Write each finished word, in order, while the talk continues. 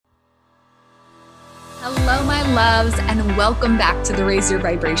Hello, my loves, and welcome back to the Raise Your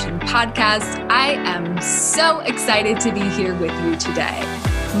Vibration podcast. I am so excited to be here with you today.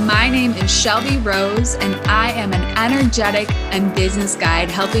 My name is Shelby Rose, and I am an energetic and business guide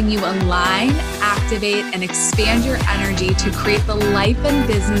helping you align, activate, and expand your energy to create the life and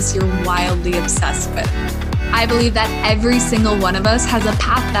business you're wildly obsessed with. I believe that every single one of us has a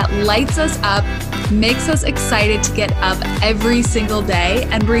path that lights us up, makes us excited to get up every single day,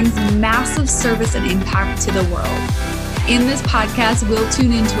 and brings massive service and impact to the world. In this podcast, we'll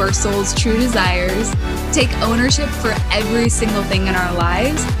tune into our soul's true desires, take ownership for every single thing in our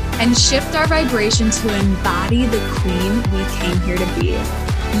lives, and shift our vibration to embody the queen we came here to be.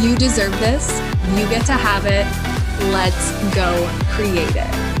 You deserve this. You get to have it. Let's go create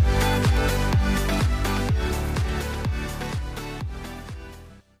it.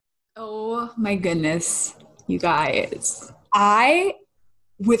 Oh my goodness, you guys. I,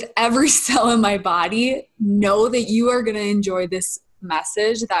 with every cell in my body, know that you are going to enjoy this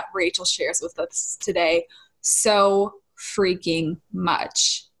message that Rachel shares with us today so freaking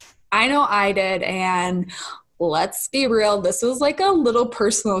much. I know I did, and let's be real, this was like a little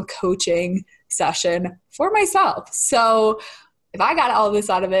personal coaching session for myself. So if I got all this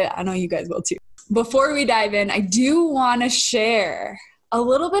out of it, I know you guys will too. Before we dive in, I do want to share a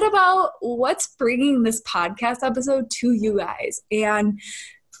little bit about what's bringing this podcast episode to you guys. And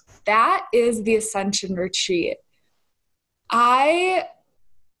that is the Ascension Retreat. You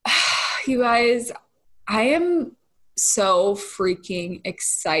guys, I am so freaking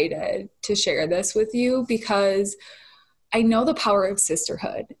excited to share this with you because I know the power of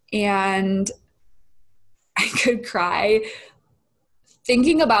sisterhood, and I could cry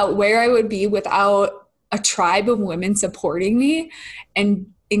thinking about where I would be without a tribe of women supporting me and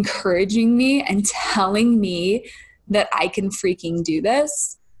encouraging me and telling me that I can freaking do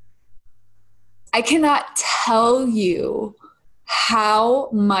this. I cannot tell you how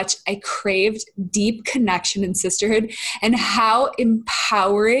much I craved deep connection and sisterhood, and how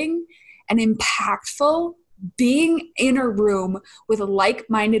empowering and impactful being in a room with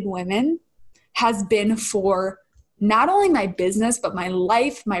like-minded women has been for not only my business, but my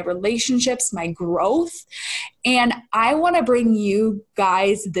life, my relationships, my growth. And I want to bring you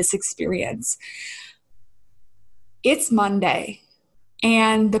guys this experience. It's Monday,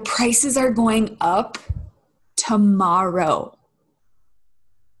 and the prices are going up tomorrow.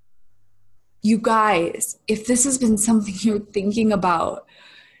 You guys, if this has been something you're thinking about,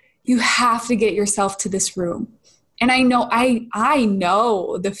 you have to get yourself to this room. And I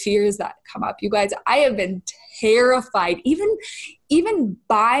know the fears that come up. You guys, I have been terrified. Even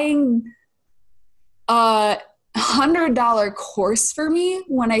buying a $100 course for me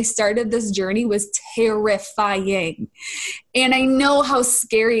when I started this journey was terrifying. And I know how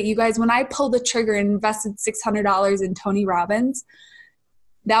scary, you guys, when I pulled the trigger and invested $600 in Tony Robbins,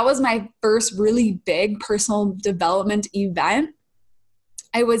 that was my first really big personal development event.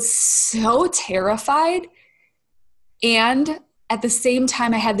 I was so terrified. And at the same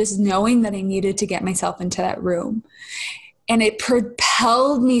time, I had this knowing that I needed to get myself into that room. And it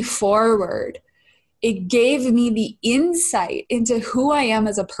propelled me forward. It gave me the insight into who I am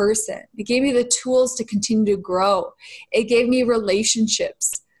as a person. It gave me the tools to continue to grow. It gave me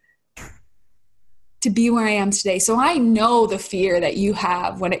relationships to be where I am today. So I know the fear that you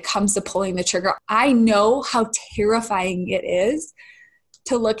have when it comes to pulling the trigger. I know how terrifying it is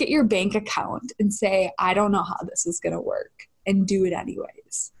to look at your bank account and say, I don't know how this is going to work, and do it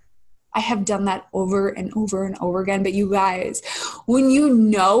anyways. I have done that over and over and over again. But you guys, when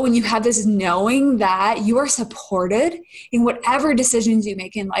you have this knowing that you are supported in whatever decisions you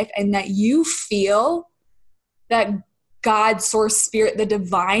make in life, and that you feel that God, source, spirit, the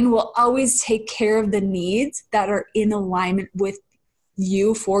divine will always take care of the needs that are in alignment with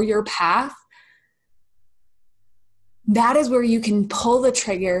you for your path, that is where you can pull the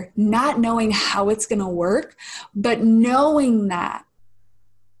trigger, not knowing how it's going to work, but knowing that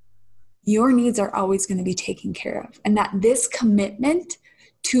your needs are always going to be taken care of. And that this commitment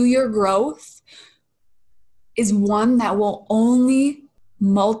to your growth is one that will only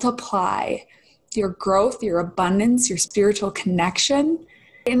multiply your growth, your abundance, your spiritual connection.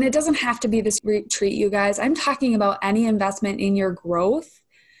 And it doesn't have to be this retreat, you guys. I'm talking about any investment in your growth.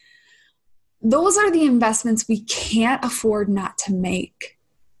 Those are the investments we can't afford not to make.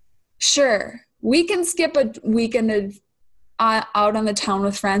 Sure, we can skip a weekend out on the town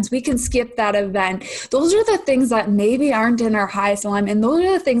with friends. We can skip that event. Those are the things that maybe aren't in our highest alignment. And those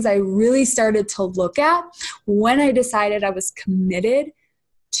are the things I really started to look at when I decided I was committed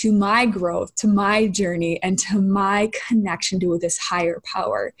to my growth, to my journey, and to my connection to this higher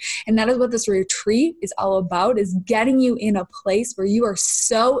power. And that is what this retreat is all about, is getting you in a place where you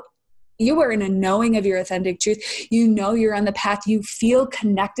are in a knowing of your authentic truth. You know you're on the path. You feel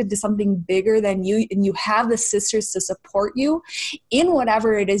connected to something bigger than you, and you have the sisters to support you in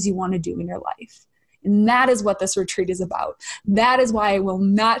whatever it is you want to do in your life. And that is what this retreat is about. That is why I will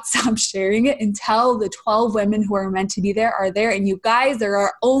not stop sharing it until the 12 women who are meant to be there are there. And you guys, there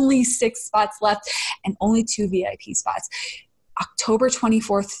are only 6 spots left and only 2 VIP spots. October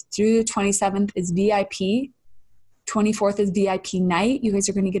 24th through the 27th is VIP. 24th is VIP night. You guys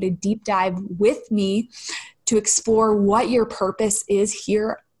are going to get a deep dive with me to explore what your purpose is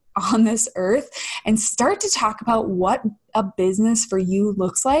here on this earth and start to talk about what a business for you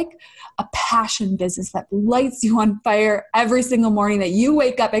looks like, a passion business that lights you on fire every single morning, that you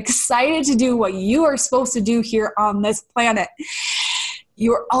wake up excited to do what you are supposed to do here on this planet.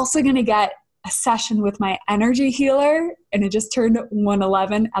 You're also going to get a session with my energy healer, and it just turned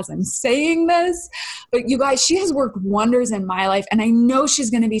 111 as I'm saying this. But you guys, she has worked wonders in my life, and I know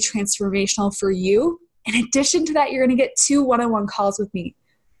she's going to be transformational for you. In addition to that, you're going to get 2 one-on-one calls with me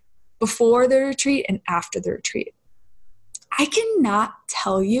before the retreat and after the retreat. I cannot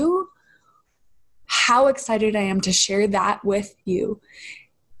tell you how excited I am to share that with you.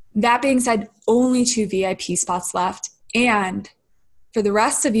 That being said, only 2 VIP spots left. And for the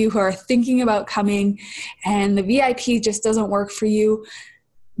rest of you who are thinking about coming and the VIP just doesn't work for you,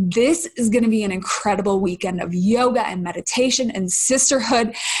 this is going to be an incredible weekend of yoga and meditation and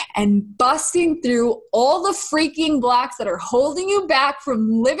sisterhood and busting through all the freaking blocks that are holding you back from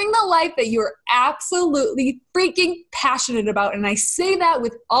living the life that you're absolutely freaking passionate about. And I say that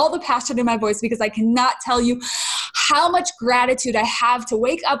with all the passion in my voice because I cannot tell you how much gratitude I have to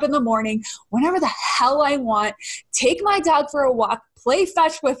wake up in the morning whenever the hell I want, take my dog for a walk, play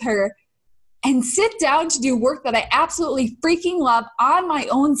fetch with her, and sit down to do work that I absolutely freaking love on my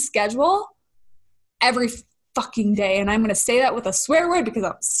own schedule every fucking day. And I'm going to say that with a swear word because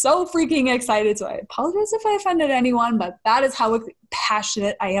I'm so freaking excited. So I apologize if I offended anyone, but that is how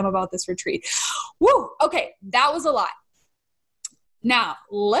passionate I am about this retreat. Woo! Okay, that was a lot. Now,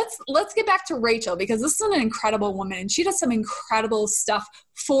 let's get back to Rachel, because this is an incredible woman and she does some incredible stuff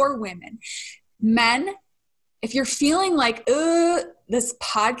for women. Men, if you're feeling like, this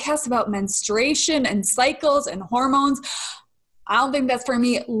podcast about menstruation and cycles and hormones, I don't think that's for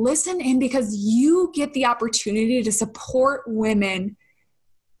me. Listen in, because you get the opportunity to support women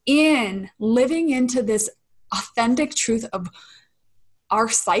in living into this authentic truth of our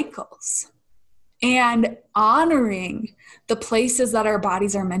cycles and honoring the places that our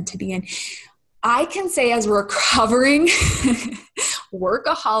bodies are meant to be in. I can say, as a recovering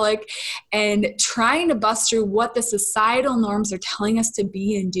workaholic and trying to bust through what the societal norms are telling us to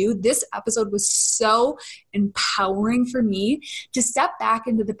be and do, this episode was so empowering for me to step back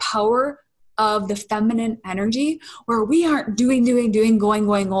into the power of the feminine energy, where we aren't doing,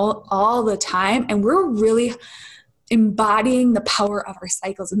 going all the time. And we're really embodying the power of our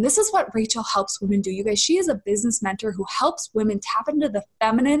cycles. And this is what Rachel helps women do. You guys, she is a business mentor who helps women tap into the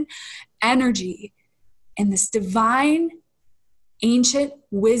feminine energy and this divine ancient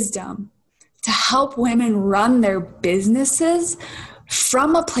wisdom to help women run their businesses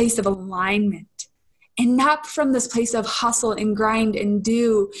from a place of alignment and not from this place of hustle and grind and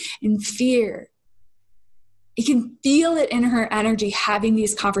do and fear. You can feel it in her energy having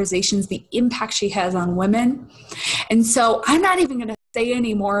these conversations, the impact she has on women. And so I'm not even going to say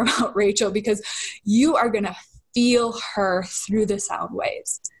any more about Rachel, because you are going to feel her through the sound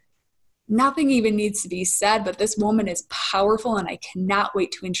waves. Nothing even needs to be said, but this woman is powerful, and I cannot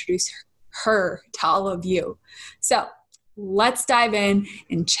wait to introduce her to all of you. So let's dive in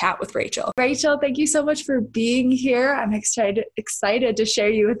and chat with Rachel. Rachel, thank you so much for being here. I'm excited to share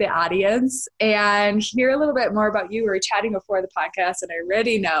you with the audience and hear a little bit more about you. We were chatting before the podcast, and I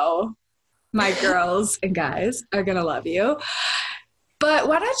already know my girls and guys are going to love you. But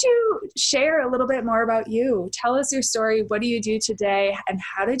why don't you share a little bit more about you? Tell us your story. What do you do today, and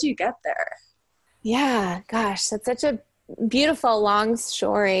how did you get there? Yeah, gosh, that's such a beautiful, long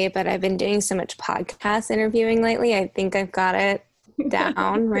story, but I've been doing so much podcast interviewing lately. I think I've got it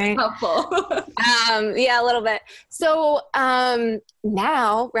down, right? Helpful. Yeah, a little bit. So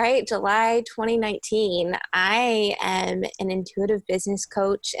now, right, July 2019, I am an intuitive business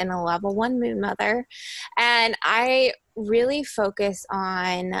coach and a level 1 moon mother. And I really focus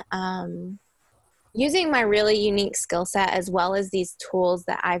on using my really unique skill set, as well as these tools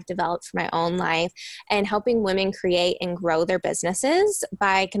that I've developed for my own life, and helping women create and grow their businesses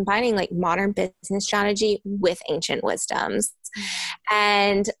by combining like modern business strategy with ancient wisdoms.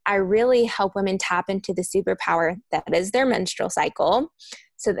 And I really help women tap into the superpower that is their menstrual cycle,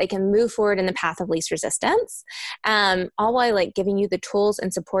 so they can move forward in the path of least resistance, all while like giving you the tools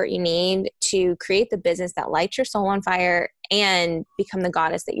and support you need to create the business that lights your soul on fire and become the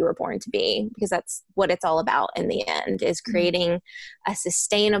goddess that you were born to be, because that's what it's all about in the end, is creating a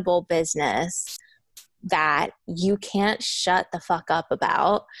sustainable business that you can't shut the fuck up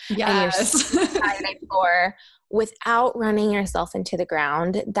about. Yes. And you're so excited for, without running yourself into the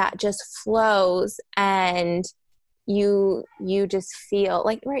ground, that just flows, and you just feel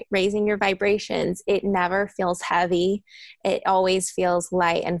like, right, raising your vibrations. It never feels heavy. It always feels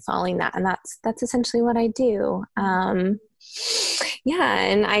light and following that. And that's essentially what I do. Yeah.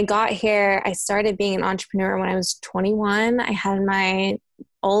 And I got here, I started being an entrepreneur when I was 21. I had my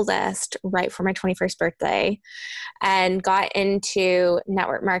oldest right for my 21st birthday, and got into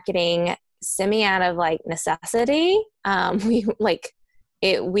network marketing semi out of like necessity.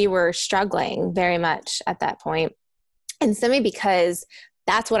 We were struggling very much at that point. And semi because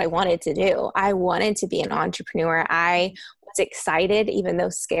that's what I wanted to do. I wanted to be an entrepreneur. I was excited, even though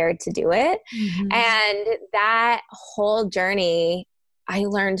scared to do it. And that whole journey, I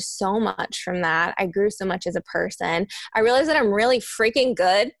learned so much from that. I grew so much as a person. I realized that I'm really freaking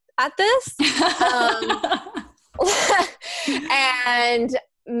good at this. And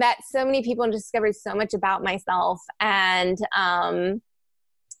met so many people and discovered so much about myself. And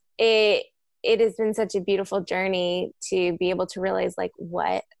it has been such a beautiful journey to be able to realize like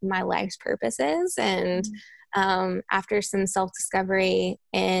what my life's purpose is. And after some self-discovery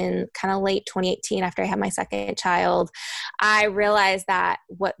in kind of late 2018, after I had my second child, I realized that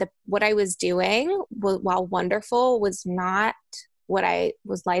what I was doing, while wonderful, was not what I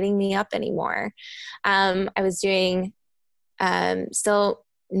was lighting me up anymore. I was doing still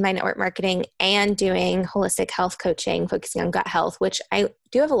my network marketing and doing holistic health coaching, focusing on gut health, which I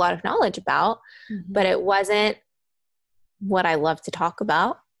do have a lot of knowledge about, but it wasn't what I love to talk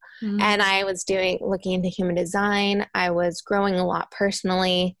about. And I was looking into human design. I was growing a lot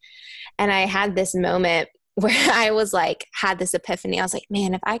personally. And I had this moment where I was like, had this epiphany. I was like,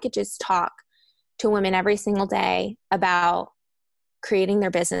 man, if I could just talk to women every single day about creating their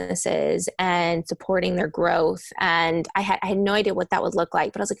businesses and supporting their growth. And I had no idea what that would look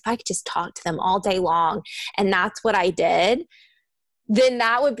like, but I was like, if I could just talk to them all day long, and that's what I did, then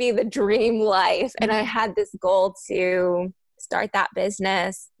that would be the dream life. And I had this goal to start that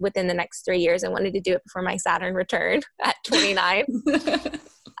business within the next 3 years. I wanted to do it before my Saturn return at 29.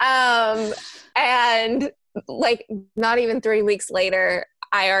 And like not even 3 weeks later,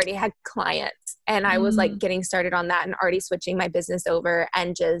 I already had clients, and I was like getting started on that and already switching my business over,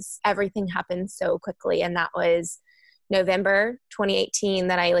 and just everything happened so quickly. And that was November 2018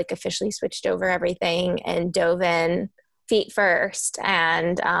 that I like officially switched over everything and dove in feet first.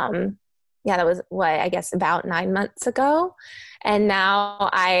 And that was I guess about 9 months ago. And now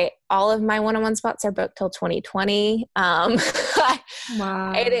all of my one-on-one spots are booked till 2020.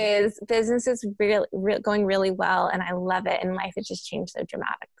 Wow. Business is really going really well, and I love it. And life has just changed so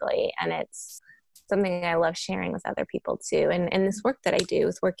dramatically. And it's something I love sharing with other people too. And this work that I do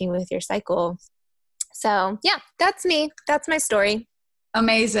with working with your cycle. So yeah, that's me. That's my story.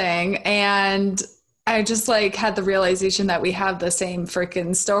 Amazing. And I just like had the realization that we have the same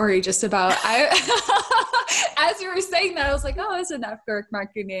freaking story just about, as you were saying that, I was like, oh, it's a network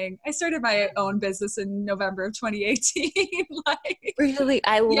marketing. I started my own business in November of 2018. Like, really?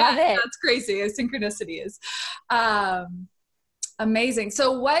 I love it. That's crazy. As synchronicity is. Amazing.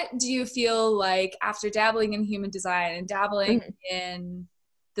 So what do you feel like after dabbling in human design and dabbling in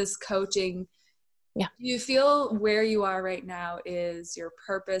this coaching, do you feel where you are right now is your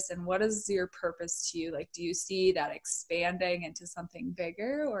purpose, and what is your purpose to you? Like, do you see that expanding into something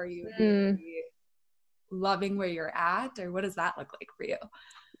bigger, or are you really loving where you're at, or what does that look like for you?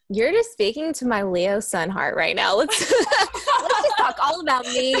 You're just speaking to my Leo sun heart right now. Let's just talk all about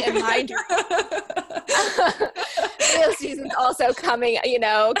me and my dream. Leo season's also coming, I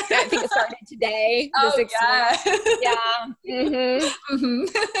think it started today. Yeah.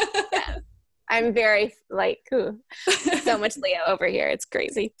 I'm very so much Leo over here. It's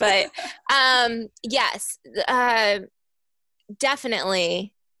crazy. But yes,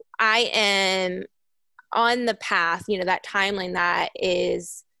 definitely I am on the path, that timeline that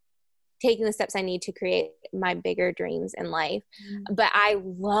is taking the steps I need to create my bigger dreams in life. But I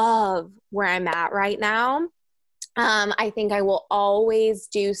love where I'm at right now. I think I will always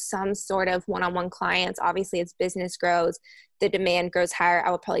do some sort of one-on-one clients. Obviously, as business grows, the demand grows higher.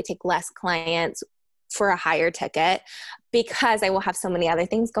 I will probably take less clients. for a higher ticket because I will have so many other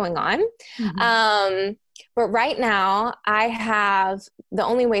things going on. Mm-hmm. But right now I have the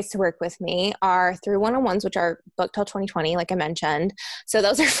only ways to work with me are through one-on-ones, which are booked till 2020, like I mentioned. So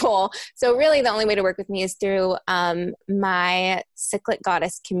those are full. So really the only way to work with me is through my Cyclic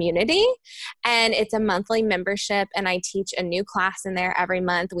Goddess community. And it's a monthly membership and I teach a new class in there every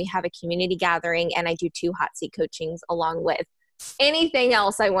month. We have a community gathering and I do 2 hot seat coachings along with anything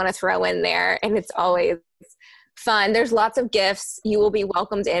else I want to throw in there. And it's always fun. There's lots of gifts. You will be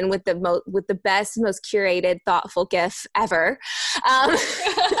welcomed in with the best, most curated, thoughtful gift ever.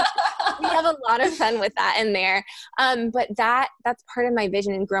 We have a lot of fun with that in there. But that's part of my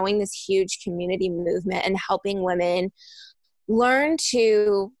vision in growing this huge community movement and helping women learn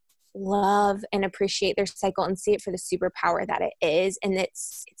to love and appreciate their cycle and see it for the superpower that it is. And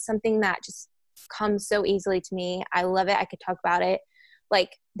it's something that just comes so easily to me. I love it. I could talk about it.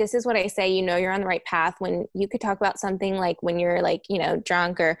 Like, this is what I say, you're on the right path when you could talk about something like when you're like,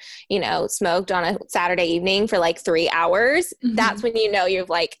 drunk or, smoked on a Saturday evening for like 3 hours. Mm-hmm. That's when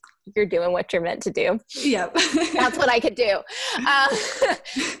you're doing what you're meant to do. Yep. That's what I could do.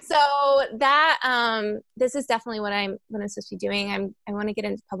 So that, this is definitely what I'm supposed to be doing. I want to get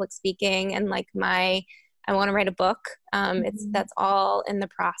into public speaking and I want to write a book. That's all in the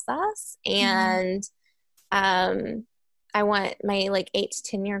process. And, I want my 8 to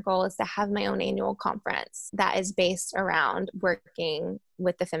 10 year goal is to have my own annual conference that is based around working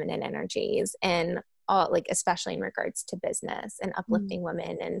with the feminine energies and all, especially in regards to business and uplifting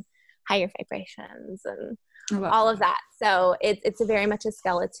women and higher vibrations and all of that. So it's a very much a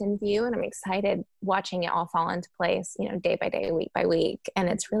skeleton view, and I'm excited watching it all fall into place, day by day, week by week. And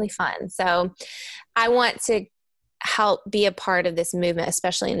it's really fun. So I want to help be a part of this movement,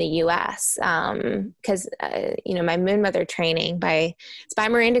 especially in the US. Cause, my Moon Mother training it's by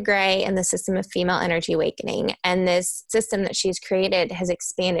Miranda Gray and the System of Female Energy Awakening. And this system that she's created has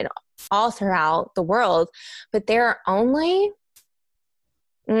expanded all throughout the world, but there are only,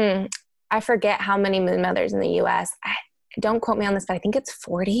 I forget how many Moon Mothers in the US. Don't quote me on this, but I think it's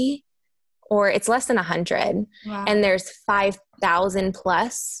 40 or it's less than 100. Wow. And there's 5,000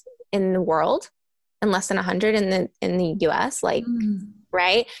 plus in the world. And less than 100 in the US,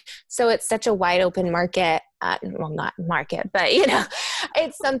 right? So it's such a wide open market. Well, not market, but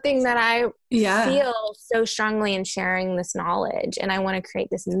it's something that I feel so strongly in sharing this knowledge, and I want to create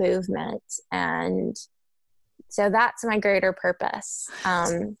this movement. And so that's my greater purpose.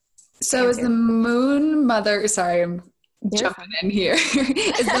 So is the Moon Mother, sorry, I'm jumping in here.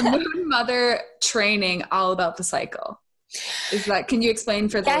 Is the Moon Mother training all about the cycle? Can you explain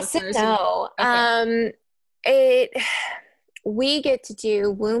for the listeners? No. Okay. We get to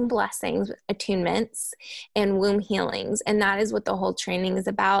do womb blessings, attunements, and womb healings. And that is what the whole training is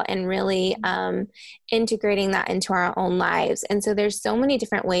about, and really integrating that into our own lives. And so there's so many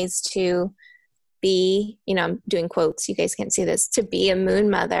different ways to be, I'm doing quotes, you guys can't see this, to be a moon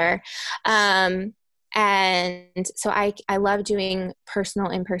mother. And so I love doing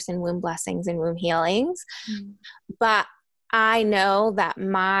personal in-person womb blessings and womb healings, but I know that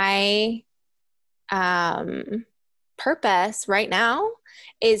my purpose right now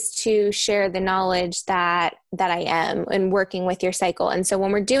is to share the knowledge that I am in working with your cycle. And so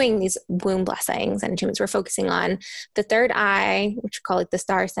when we're doing these womb blessings and attunements, we're focusing on the third eye, which we call it the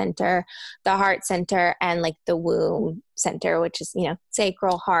star center, the heart center, and the womb center, which is,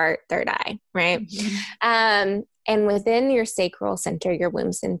 sacral, heart, third eye, right? Mm-hmm. And within your sacral center, your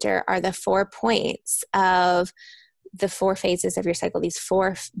womb center, are the 4 points of the 4 phases of your cycle, these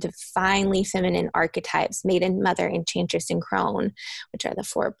 4 divinely feminine archetypes: maiden, mother, enchantress, and crone, which are the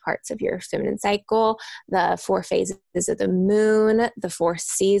 4 parts of your feminine cycle, the 4 phases of the moon, the 4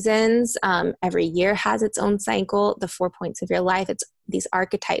 seasons. Every year has its own cycle, the 4 points of your life. It's these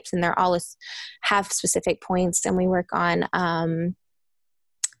archetypes, and they're all have specific points. And we work on,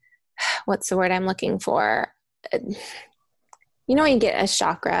 what's the word I'm looking for? When you get a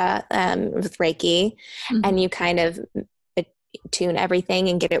chakra with Reiki, and you kind of tune everything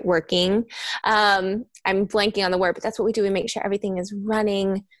and get it working. I'm blanking on the word, but that's what we do. We make sure everything is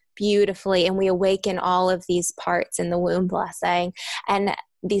running beautifully, and we awaken all of these parts in the womb blessing, and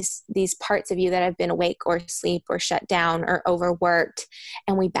these parts of you that have been awake or asleep or shut down or overworked,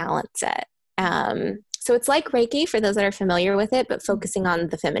 and we balance it. So it's like Reiki for those that are familiar with it, but focusing on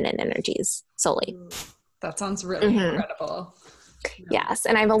the feminine energies solely. That sounds really incredible. Yes.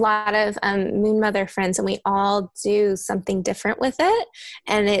 And I have a lot of Moon Mother friends, and we all do something different with it.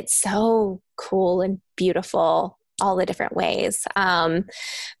 And it's so cool and beautiful all the different ways.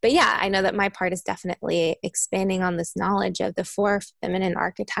 But yeah, I know that my part is definitely expanding on this knowledge of the 4 feminine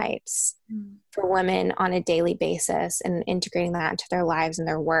archetypes for women on a daily basis and integrating that into their lives and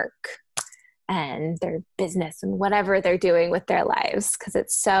their work and their business and whatever they're doing with their lives. Cause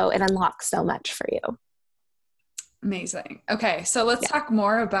it unlocks so much for you. Amazing. Okay. So let's talk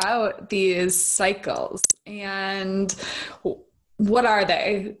more about these cycles and what are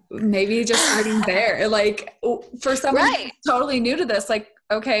they? Maybe just starting there, like for someone who's totally new to this, like,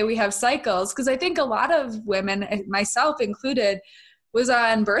 okay, we have cycles. Cause I think a lot of women, myself included, was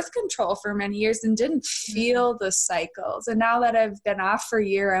on birth control for many years and didn't feel the cycles. And now that I've been off for a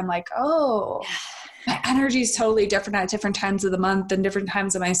year, I'm like, oh, my energy is totally different at different times of the month and different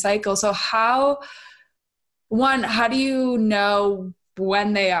times of my cycle. So how do you know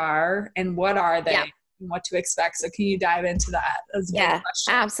when they are and what are they? And what to expect? So can you dive into that? That's a big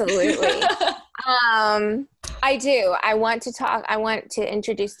question. Absolutely. I do. I want to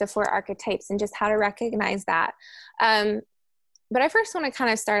introduce the 4 archetypes and just how to recognize that. But I first want to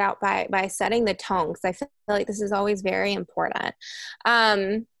kind of start out by setting the tone, because I feel like this is always very important.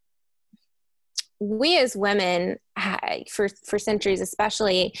 We as women, for centuries,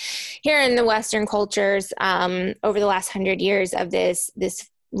 especially here in the Western cultures, over the last 100 years of this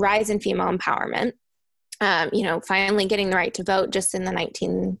rise in female empowerment, finally getting the right to vote just in the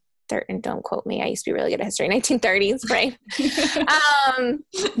 1930s, and don't quote me, I used to be really good at history, 1930s, right?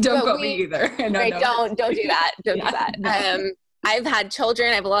 Don't quote me either. No, right, no. Don't do that. Don't do that. No. I've had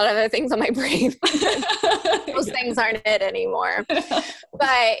children. I have a lot of other things on my brain. Those things aren't it anymore.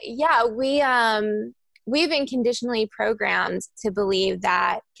 But yeah, we've been conditionally programmed to believe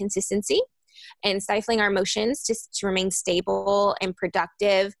that consistency and stifling our emotions just to remain stable and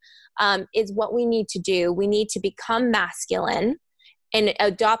productive is what we need to do. We need to become masculine and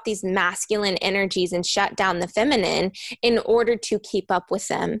adopt these masculine energies and shut down the feminine in order to keep up with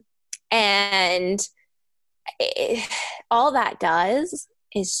them. And all that does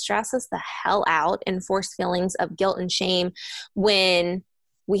is stress us the hell out and force feelings of guilt and shame when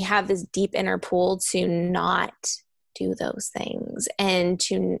we have this deep inner pull to not do those things and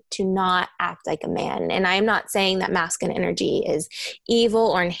to not act like a man. And I'm not saying that masculine energy is evil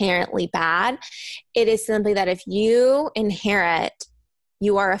or inherently bad. It is simply that if you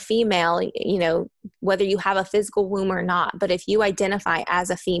are a female, whether you have a physical womb or not, but if you identify as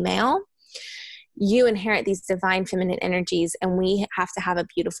a female, you inherit these divine feminine energies, and we have to have a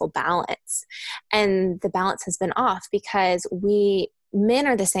beautiful balance. And the balance has been off because men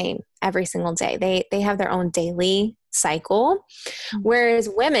are the same every single day. They have their own daily cycle, whereas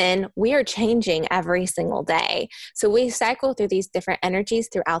women, we are changing every single day. So we cycle through these different energies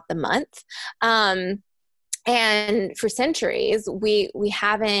throughout the month. And for centuries, we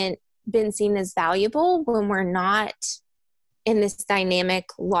haven't been seen as valuable when we're not in this dynamic,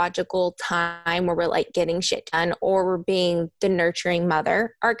 logical time where we're like getting shit done, or we're being the nurturing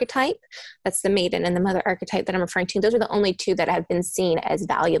mother archetype. That's the maiden and the mother archetype that I'm referring to. Those are the only 2 that have been seen as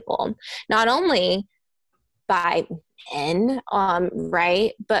valuable, not only by men,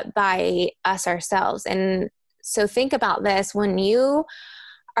 right, but by us ourselves. And so think about this: when you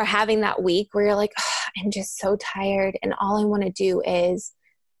are having that week where you're like, oh, I'm just so tired, and all I want to do is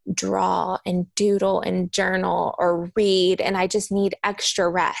draw and doodle and journal or read, and I just need extra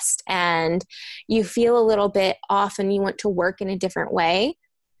rest, and you feel a little bit off and you want to work in a different way.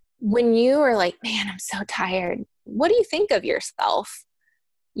 When you are like, man, I'm so tired, what do you think of yourself?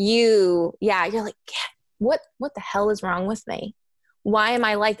 You're like, what the hell is wrong with me? Why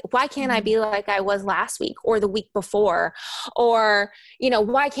can't I be like I was last week or the week before? Or,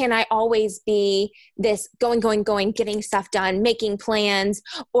 why can't I always be this going, getting stuff done, making plans,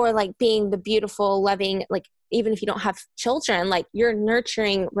 or like being the beautiful, loving, like, even if you don't have children, like you're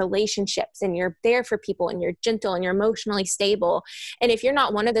nurturing relationships and you're there for people and you're gentle and you're emotionally stable. And if you're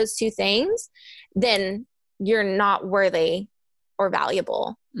not one of those 2 things, then you're not worthy or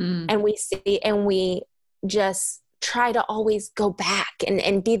valuable. And we just try to always go back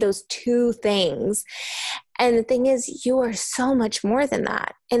and be those 2 things. And the thing is, you are so much more than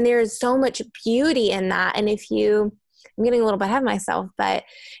that. And there is so much beauty in that. And I'm getting a little bit ahead of myself, but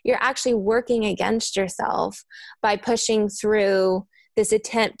you're actually working against yourself by pushing through this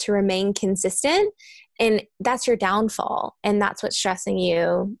attempt to remain consistent. And that's your downfall. And that's what's stressing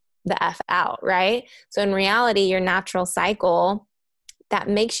you the F out, right? So in reality, your natural cycle that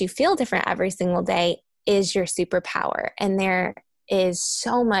makes you feel different every single day is your superpower. And there is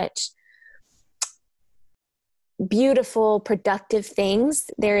so much beautiful, productive things.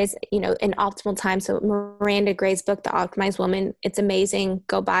 There is, an optimal time. So Miranda Gray's book, The Optimized Woman, it's amazing.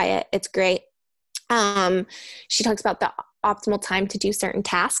 Go buy it. It's great. She talks about the optimal time to do certain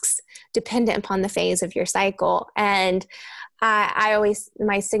tasks dependent upon the phase of your cycle. And I always,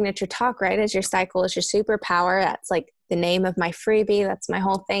 my signature talk, right, is your cycle is your superpower. That's like the name of my freebie. That's my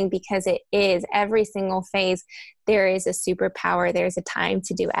whole thing, because it is every single phase. There is a superpower. There's a time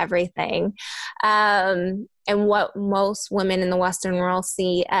to do everything. And what most women in the Western world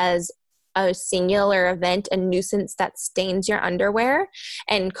see as a singular event, a nuisance that stains your underwear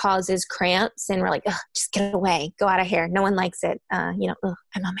and causes cramps, and we're like, just get away, go out of here. No one likes it. I'm on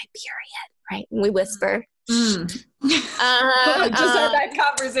my period, right? And we whisper. I just had that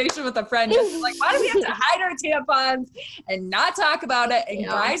conversation with a friend. Like, why do we have to hide our tampons and not talk about it? And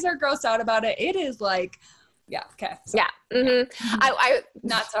guys are grossed out about it. It is like, yeah, okay. So, yeah. Mm-hmm. I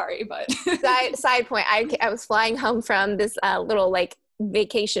not sorry, but side point. I was flying home from this little like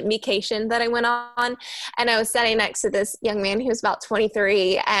vacation that I went on, and I was sitting next to this young man who was about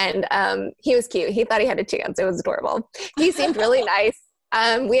 23, and he was cute. He thought he had a chance. It was adorable. He seemed really nice.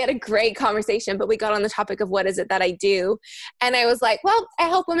 We had a great conversation, but we got on the topic of what is it that I do. And I was like, well, I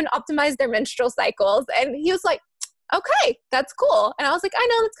help women optimize their menstrual cycles. And he was like, okay, that's cool. And I was like, I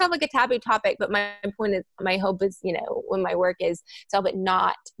know that's kind of like a taboo topic, but my point is, my hope is, when my work is to help it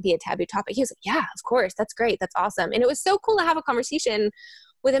not be a taboo topic. He was like, yeah, of course. That's great. That's awesome. And it was so cool to have a conversation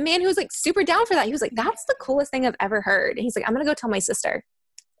with a man who was like super down for that. He was like, that's the coolest thing I've ever heard. And he's like, I'm going to go tell my sister.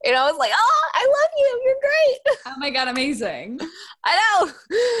 And I was like, oh, I love you. You're great. Oh my God, amazing. I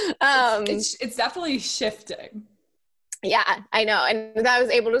know. It's definitely shifting. Yeah, I know. And I was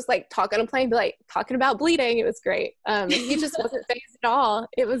able to just like talk on a plane, be like talking about bleeding. It was great. He just wasn't phased at all.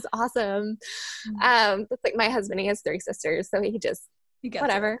 It was awesome. It's like my husband, he has 3 sisters. So he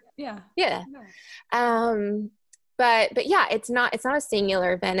whatever. It. Yeah. But yeah, it's not a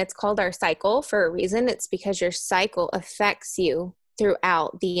singular event. It's called our cycle for a reason. It's because your cycle affects you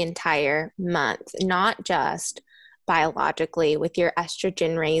throughout the entire month, not just biologically with your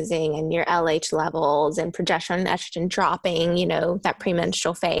estrogen raising and your LH levels and progesterone and estrogen dropping, that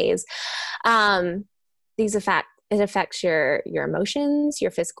premenstrual phase. It affects your emotions,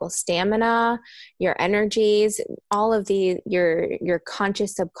 your physical stamina, your energies, all of your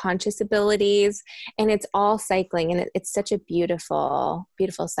conscious, subconscious abilities, and it's all cycling, and it's such a beautiful,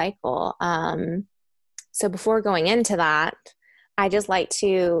 beautiful cycle. So before going into that, I just like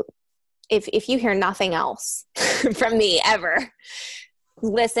to, if you hear nothing else from me ever,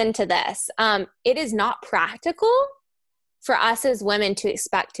 listen to this. It is not practical for us as women to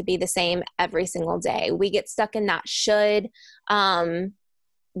expect to be the same every single day. We get stuck in that should, like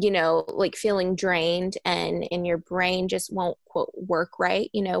feeling drained, and your brain just won't quote work right,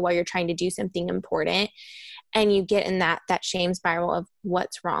 while you're trying to do something important. And you get in that shame spiral of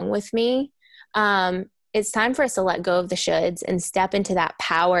what's wrong with me. It's time for us to let go of the shoulds and step into that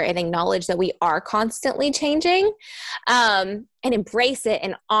power and acknowledge that we are constantly changing, and embrace it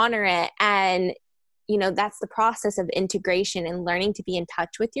and honor it. And, that's the process of integration and learning to be in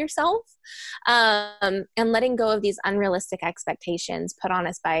touch with yourself, and letting go of these unrealistic expectations put on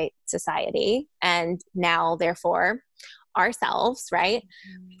us by society and now, therefore, ourselves, right?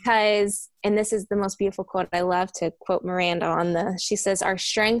 Because, and this is the most beautiful quote, I love to quote Miranda she says, our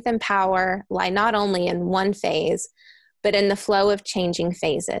strength and power lie not only in one phase, but in the flow of changing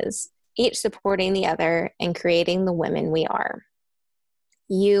phases, each supporting the other and creating the women we are.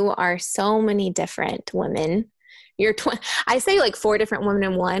 You are so many different women. I say like 4 different women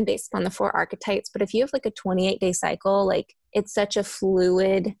in one based on the 4 archetypes, but if you have like a 28-day cycle, like it's such a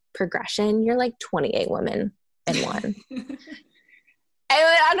fluid progression. You're like 28 women in one. And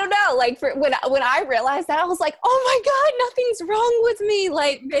I don't know, like when I realized that, I was like, oh my God, nothing's wrong with me.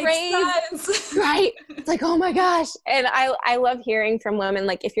 Like, praise, right? It's like, oh my gosh. And I love hearing from women,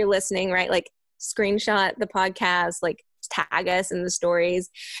 like if you're listening, right? Like screenshot the podcast, like tag us in the stories.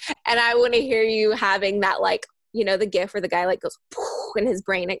 And I want to hear you having that, like, the gif where the guy like goes poof, and his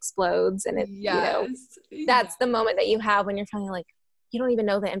brain explodes. And it, that's the moment that you have when you're feeling like, you don't even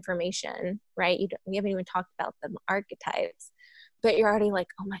know the information, right? We haven't even talked about the archetypes, but you're already like,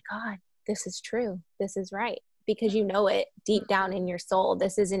 oh my God, this is true. This is right. Because you know it deep down in your soul.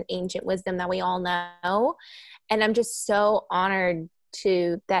 This is an ancient wisdom that we all know. And I'm just so honored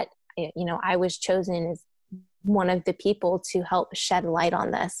that, I was chosen as one of the people to help shed light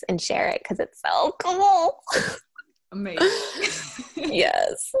on this and share it, because it's so cool. Amazing.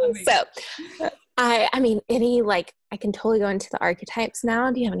 Yes. Amazing. So I mean, I can totally go into the archetypes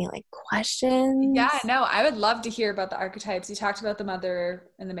now. Do you have any questions? Yeah, no, I would love to hear about the archetypes. You talked about the mother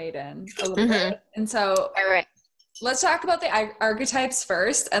and the maiden a little bit. And so let's talk about the archetypes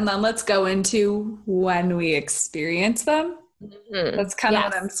first, and then let's go into when we experience them. That's kind of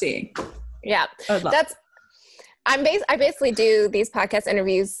what I'm seeing. Yeah. I would love. I basically do these podcast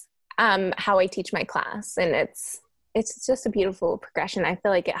interviews how I teach my class, and it's just a beautiful progression. I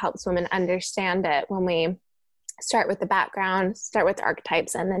feel like it helps women understand it when we start with the background, start with the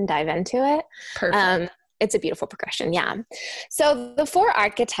archetypes, and then dive into it. Perfect. It's a beautiful progression. Yeah. So the 4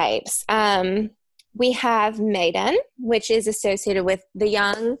 archetypes, we have Maiden, which is associated with the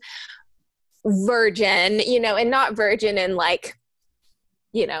young virgin, and not virgin and like,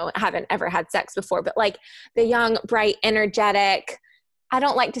 haven't ever had sex before, but like the young, bright, energetic. I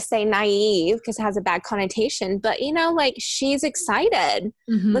don't like to say naive because it has a bad connotation, but like she's excited.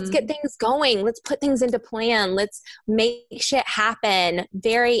 Mm-hmm. Let's get things going. Let's put things into plan. Let's make shit happen.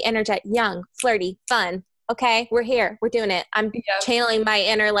 Very energetic, young, flirty, fun. Okay, we're here. We're doing it. I'm channeling my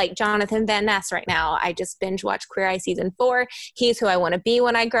inner like Jonathan Van Ness right now. I just binge watched Queer Eye season 4. He's who I want to be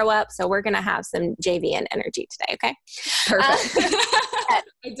when I grow up. So we're going to have some JVN energy today. Okay. Perfect.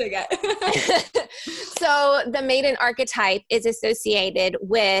 I dig it. So the maiden archetype is associated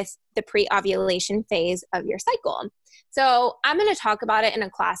with the pre-ovulation phase of your cycle. So I'm going to talk about it in a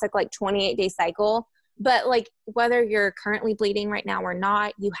classic like 28-day cycle, but like whether you're currently bleeding right now or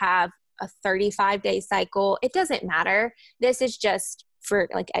not, you have a 35-day cycle. It doesn't matter. This is just for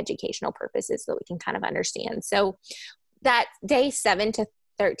like educational purposes so we can kind of understand. So that day 7 to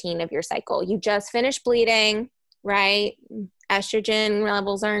 13 of your cycle, you just finished bleeding, right? Estrogen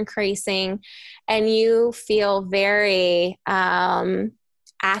levels are increasing and you feel very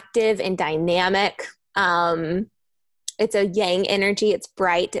active and dynamic. It's a yang energy. It's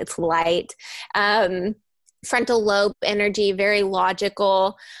bright. It's light. Frontal lobe energy, very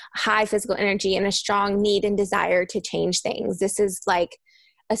logical, high physical energy, and a strong need and desire to change things. This is like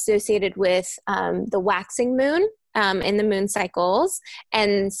associated with the waxing moon in the moon cycles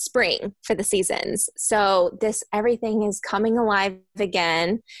and spring for the seasons. So everything is coming alive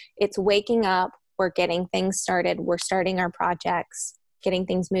again. It's waking up. We're getting things started. We're starting our projects, getting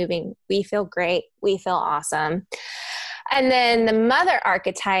things moving. We feel great. We feel awesome. And then the mother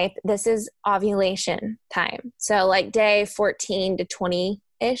archetype, this is ovulation time. So like day 14 to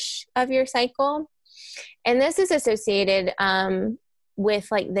 20-ish of your cycle. And this is associated with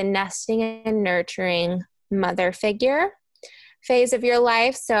like the nesting and nurturing mother figure phase of your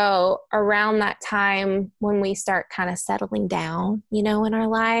life. So around that time when we start kind of settling down, in our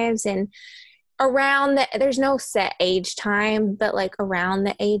lives, and there's no set age time, but like around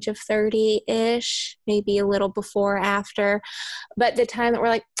the age of 30-ish, maybe a little before or after, but the time that we're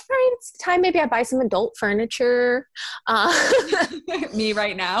like, all right, it's time maybe I buy some adult furniture. Me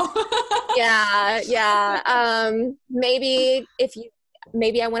right now. Yeah.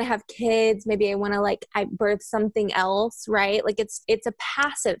 Maybe I want to have kids. Maybe I want to I birth something else, right? Like it's a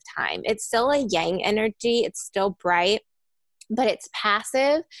passive time. It's still a yang energy. It's still bright, but it's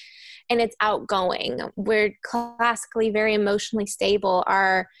passive and it's outgoing. We're classically very emotionally stable.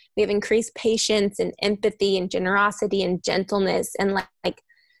 We have increased patience and empathy and generosity and gentleness. And like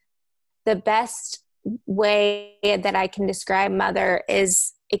the best way that I can describe mother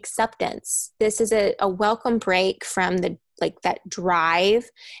is acceptance. This is a welcome break from that drive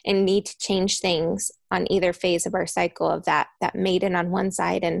and need to change things on either phase of our cycle of that maiden on one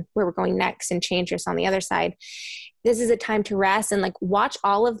side and where we're going next and changers on the other side. This is a time to rest and watch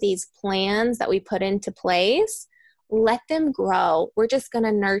all of these plans that we put into place. Let them grow. We're just going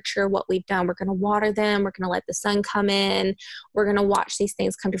to nurture what we've done. We're going to water them. We're going to let the sun come in. We're going to watch these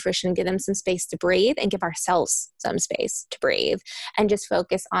things come to fruition and give them some space to breathe and give ourselves some space to breathe and just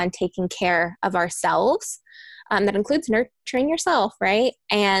focus on taking care of ourselves. That includes nurturing yourself, right?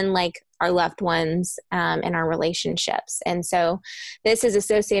 And our loved ones and our relationships. And so this is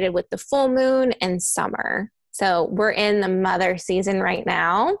associated with the full moon and summer. So we're in the mother season right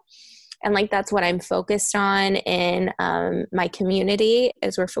now. And that's what I'm focused on in my community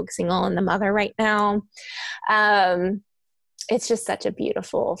is we're focusing all on the mother right now. It's just such a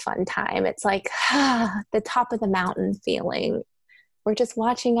beautiful, fun time. It's like the top of the mountain feeling. We're just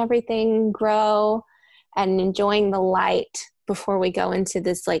watching everything grow and enjoying the light before we go into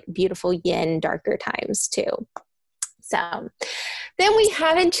this beautiful yin darker times too. So then we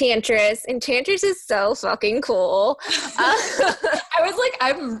have Enchantress. Enchantress is so fucking cool. I was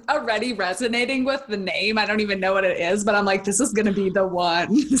I'm already resonating with the name. I don't even know what it is, but I'm this is going to be the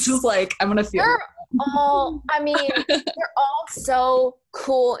one. This is I'm going to feel they're all so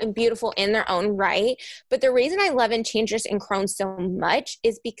cool and beautiful in their own right. But the reason I love Enchantress and Crone so much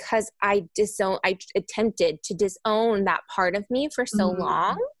is because I attempted to disown that part of me for so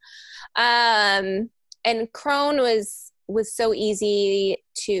long. And Crone was so easy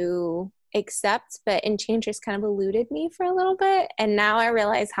to accept, but Enchantress kind of eluded me for a little bit. And now I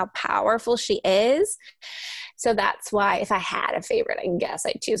realize how powerful she is. So that's why if I had a favorite, I guess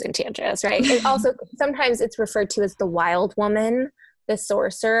I'd choose Enchantress, right? It also, sometimes it's referred to as the wild woman, the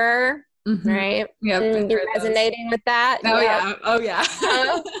sorcerer, right? Yep. You're resonating with that? Oh, yeah. Oh, yeah.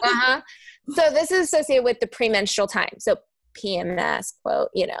 So this is associated with the premenstrual time. So PMS quote,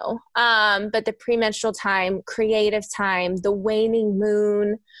 but the premenstrual time, creative time, the waning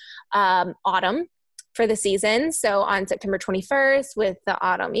moon, autumn for the season. So on September 21st with the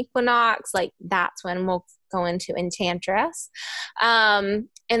autumn equinox, like that's when we'll go into Enchantress. And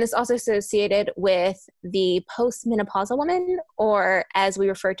it's also associated with the postmenopausal woman, or as we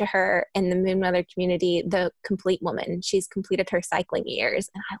refer to her in the Moon Mother community, the complete woman. She's completed her cycling years.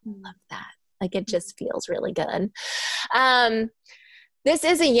 And I love that. Like, it just feels really good. This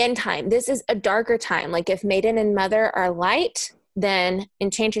is a yin time. This is a darker time. Like, if Maiden and Mother are light, then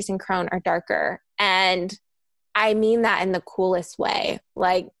Enchantress and Crone are darker. And I mean that in the coolest way.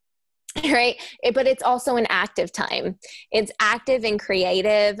 Like, right? But it's also an active time. It's active and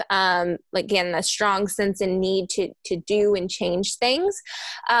creative. Again, a strong sense and need to do and change things.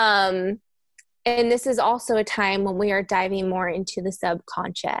 And this is also a time when we are diving more into the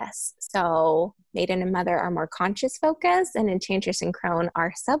subconscious. So Maiden and Mother are more conscious focused, and Enchantress and Crone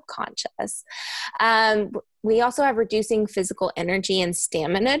are subconscious. We also have reducing physical energy and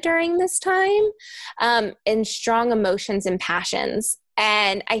stamina during this time, and strong emotions and passions.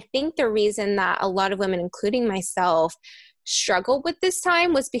 And I think the reason that a lot of women, including myself, struggled with this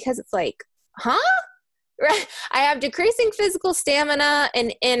time was because it's like, right? I have decreasing physical stamina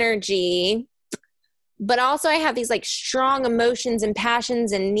and energy, but also I have these like strong emotions and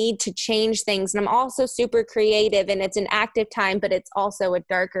passions and need to change things. And I'm also super creative, and it's an active time, but it's also a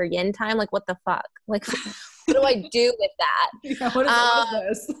darker yin time. Like, what the fuck? Like, what do I do with that? Yeah, what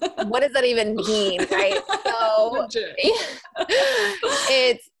is this? What does that even mean? Right. So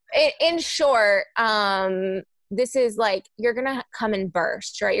in short, this is like, you're going to come in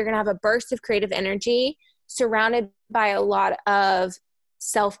bursts, right? You're going to have a burst of creative energy surrounded by a lot of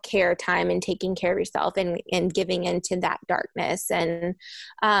self-care time and taking care of yourself and giving into that darkness. And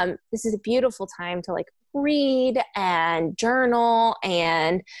this is a beautiful time to like read and journal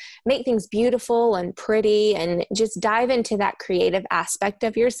and make things beautiful and pretty and just dive into that creative aspect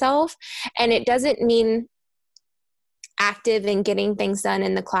of yourself. And it doesn't mean active and getting things done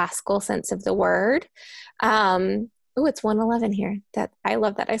in the classical sense of the word. Oh, it's 1:11 here. That I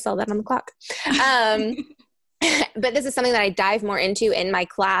love that. I saw that on the clock. But this is something that I dive more into in my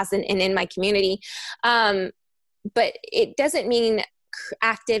class and in my community. But it doesn't mean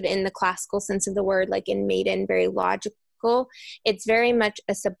active in the classical sense of the word, like in Maiden, very logical. It's very much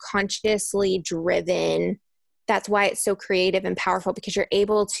a subconsciously driven. That's why it's so creative and powerful, because you're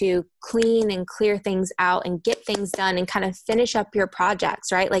able to clean and clear things out and get things done and kind of finish up your projects,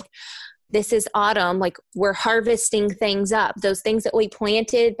 right? Like, this is autumn, like we're harvesting things up. Those things that we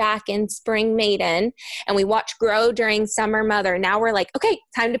planted back in spring Maiden and we watched grow during summer Mother. Now we're like, okay,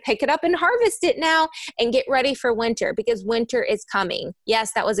 time to pick it up and harvest it now and get ready for winter, because winter is coming.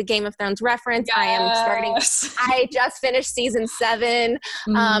 Yes, that was a Game of Thrones reference. Yes. I just finished season 7.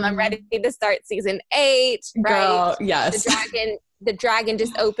 I'm ready to start season 8, right? Girl, yes. The dragon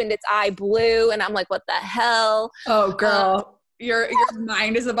just opened its eye blue, and I'm like, what the hell? Oh, girl. Your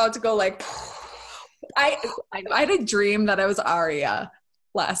mind is about to go like, I had a dream that I was Arya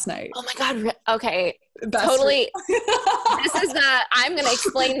last night. Oh my God. Okay. Best totally. I'm going to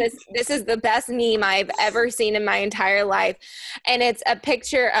explain this. This is the best meme I've ever seen in my entire life. And it's a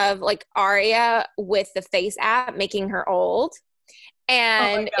picture of like Arya with the Face app making her old.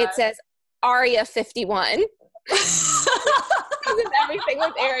 And it says Arya 51. Because of everything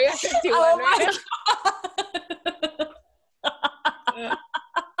with Area 51 right now.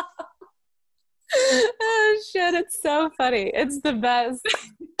 Oh shit, it's so funny. It's the best.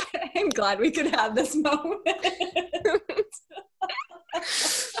 I'm glad we could have this moment.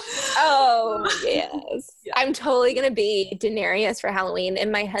 Oh yes. Yeah. I'm totally gonna be Daenerys for Halloween,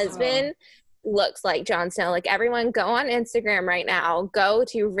 and my husband looks like Jon Snow. Like, everyone go on Instagram right now, go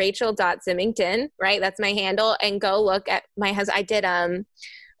to Rachel.Zimmington, right? That's my handle, and go look at my husband. I did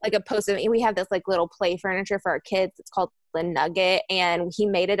like a post of, we have this like little play furniture for our kids. It's called the Nugget, and he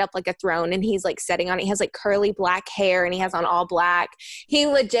made it up like a throne, and he's like sitting on it. He has like curly black hair, and he has on all black. He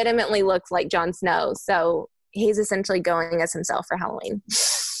legitimately looks like Jon Snow. So he's essentially going as himself for Halloween.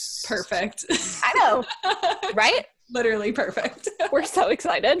 Perfect. I know, right? Literally perfect. We're so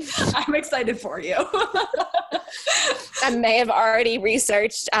excited. I'm excited for you. I may have already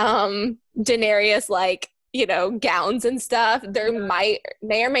researched Daenerys like gowns and stuff. There may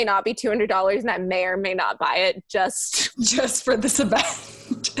or may not be $200, and I may or may not buy it just for this event.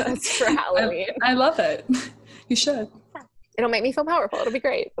 Just for Halloween. I love it. You should. It'll make me feel powerful. It'll be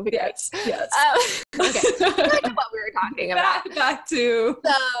great. Yes. Okay. Back to what we were talking about. Back to.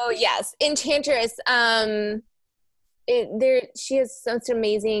 So yes, Enchantress. She has such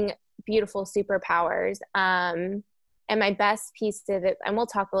amazing, beautiful superpowers. And my best piece of it, and we'll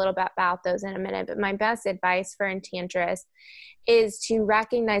talk a little bit about those in a minute, but my best advice for Enchantress is to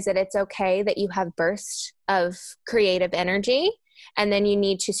recognize that it's okay that you have bursts of creative energy, and then you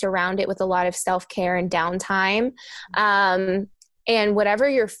need to surround it with a lot of self-care and downtime. And whatever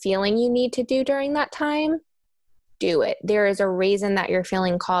you're feeling you need to do during that time, do it. There is a reason that you're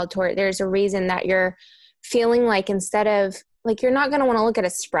feeling called toward it. There's a reason that you're feeling like, instead of, like, you're not going to want to look at a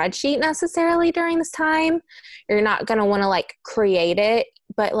spreadsheet necessarily during this time. You're not going to want to like create it,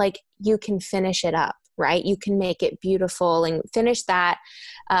 but like you can finish it up, right? You can make it beautiful and finish that.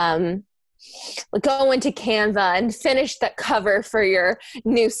 Go into Canva and finish that cover for your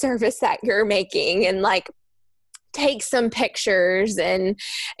new service that you're making, and like take some pictures and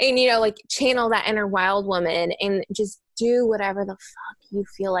like channel that inner wild woman and just do whatever the fuck you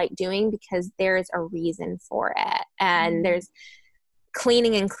feel like doing, because there's a reason for it. And there's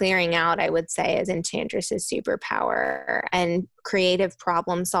cleaning and clearing out, I would say, as Enchantress's superpower, and creative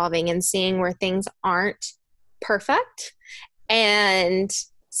problem solving, and seeing where things aren't perfect and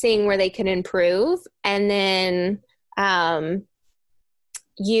seeing where they can improve. And then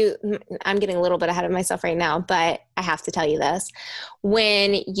I'm getting a little bit ahead of myself right now, but I have to tell you this.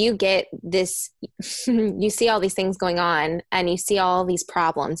 When you get this, you see all these things going on and you see all these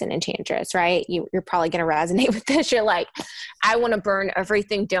problems in Enchantress, right? You're probably going to resonate with this. You're like, I want to burn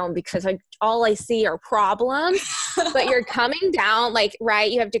everything down because all I see are problems. But you're coming down, like,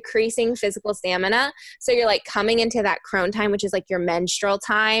 right, you have decreasing physical stamina. So you're like coming into that crone time, which is like your menstrual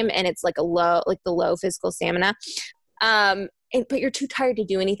time. And it's like the low physical stamina. But you're too tired to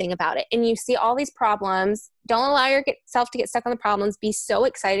do anything about it. And you see all these problems. Don't allow yourself to get stuck on the problems. Be so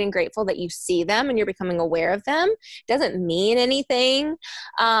excited and grateful that you see them and you're becoming aware of them. It doesn't mean anything.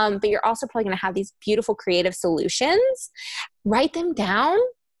 But you're also probably going to have these beautiful creative solutions. Write them down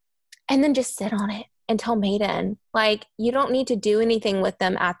and then just sit on it until maiden. Like, you don't need to do anything with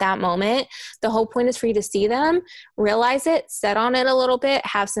them at that moment. The whole point is for you to see them, realize it, sit on it a little bit,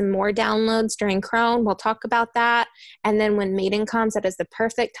 have some more downloads during crone. We'll talk about that. And then when maiden comes, that is the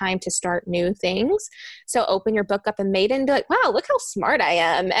perfect time to start new things. So open your book up in maiden and be like, wow, look how smart I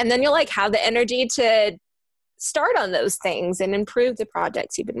am. And then you'll like have the energy to start on those things and improve the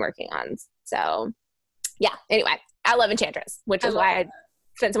projects you've been working on. So yeah, anyway, I love Enchantress, which is why I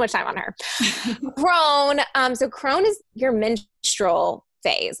spent so much time on her. Crone. So crone is your menstrual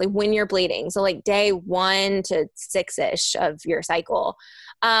phase, like when you're bleeding. So like day 1 to 6-ish of your cycle,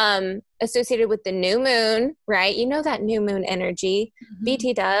 associated with the new moon, right? You know, that new moon energy.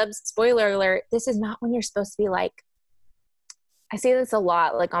 BT dubs, spoiler alert, this is not when you're supposed to be like, I see this a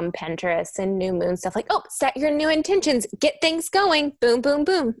lot, like on Pinterest and new moon stuff, like, oh, set your new intentions, get things going, boom, boom,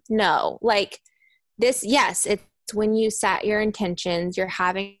 boom. No, like this, yes, it's when you set your intentions, you're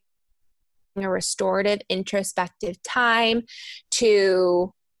having a restorative, introspective time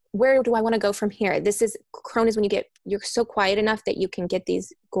to, where do I want to go from here? Crone is when you're so quiet enough that you can get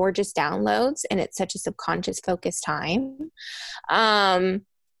these gorgeous downloads, and it's such a subconscious focused time. And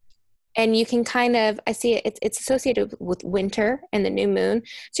you can kind of, I see it's associated with winter and the new moon.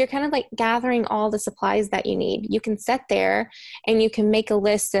 So you're kind of like gathering all the supplies that you need. You can sit there and you can make a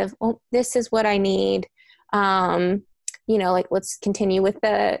list of, well, this is what I need. Like, let's continue with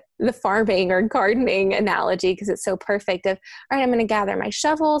the farming or gardening analogy, because it's so perfect of, all right, I'm going to gather my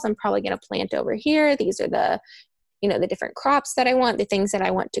shovels. I'm probably going to plant over here. These are the different crops that I want, the things that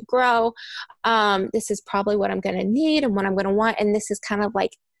I want to grow. This is probably what I'm going to need and what I'm going to want. And this is kind of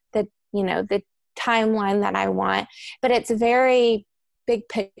like the timeline that I want, but it's very big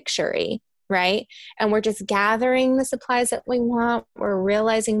picture-y, right? And we're just gathering the supplies that we want. We're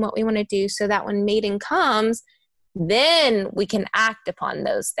realizing what we want to do so that when mating comes, then we can act upon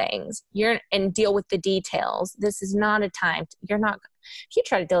those things and deal with the details. This is not a time if you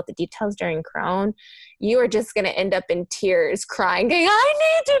try to deal with the details during crone, you are just going to end up in tears crying, going, I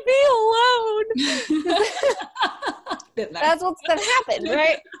need to be alone. That's what's going to happen,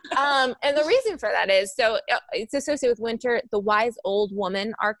 right? And the reason for that is, so it's associated with winter, the wise old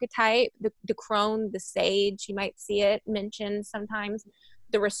woman archetype, the crone, the sage, you might see it mentioned sometimes,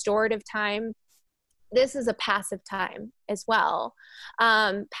 the restorative time. This is a passive time as well,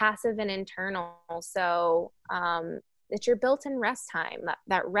 passive and internal. So It's your built-in rest time,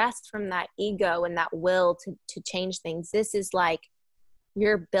 that rest from that ego and that will to change things. This is like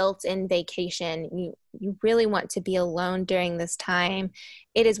your built-in vacation. You really want to be alone during this time.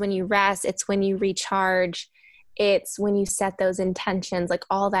 It is when you rest. It's when you recharge. It's when you set those intentions, like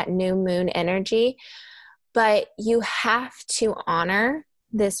all that new moon energy. But you have to honor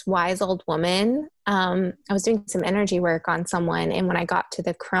this wise old woman. I was doing some energy work on someone, and when I got to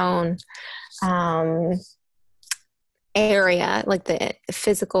the crone area, like the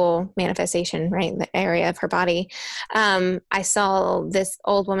physical manifestation, right, the area of her body, I saw this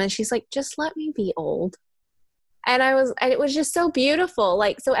old woman. She's like, just let me be old. And it was just so beautiful.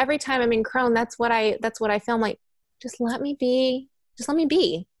 Like, so every time I'm in crone, that's what I feel. I'm like, just let me be.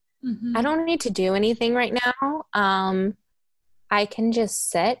 Mm-hmm. I don't need to do anything right now. I can just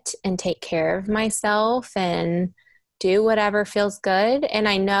sit and take care of myself and do whatever feels good. And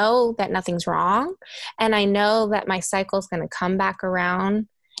I know that nothing's wrong. And I know that my cycle is going to come back around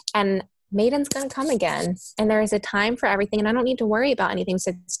and Maiden's going to come again. And there is a time for everything. And I don't need to worry about anything.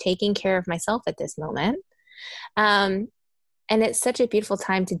 So it's taking care of myself at this moment. And it's such a beautiful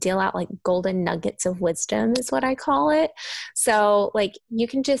time to deal out like golden nuggets of wisdom is what I call it. So like you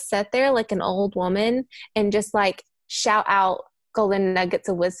can just sit there like an old woman and just like shout out golden nuggets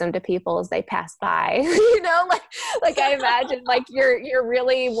of wisdom to people as they pass by, you know, like I imagine like your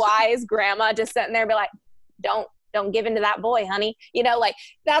really wise grandma just sitting there and be like, don't give in to that boy, honey. You know, like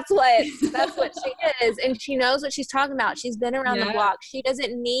that's what she is. And she knows what she's talking about. She's been around the block. She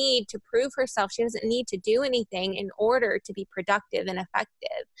doesn't need to prove herself. She doesn't need to do anything in order to be productive and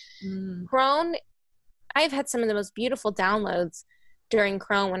effective. Crone, I've had some of the most beautiful downloads during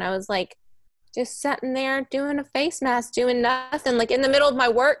crone when I was like, just sitting there doing a face mask, doing nothing, like in the middle of my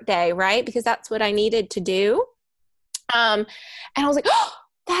work day, right? Because that's what I needed to do. And I was like, oh,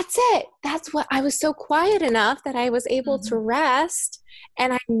 that's it. That's what I was so quiet enough that I was able to rest.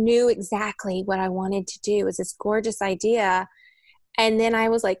 And I knew exactly what I wanted to do. It was this gorgeous idea. And then I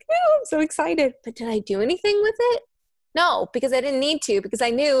was like, oh, I'm so excited. But did I do anything with it? No, because I didn't need to, because I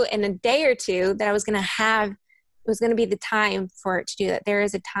knew in a day or two that I was going to have, it was going to be the time for it to do that. There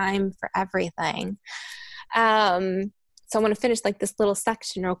is a time for everything. So I want to finish like this little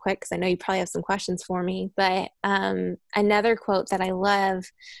section real quick, because I know you probably have some questions for me. But another quote that I love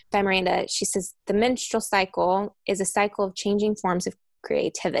by Miranda, she says, the menstrual cycle is a cycle of changing forms of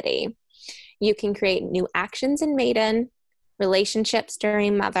creativity. You can create new actions in Maiden, relationships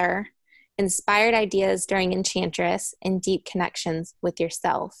during Mother, inspired ideas during Enchantress, and deep connections with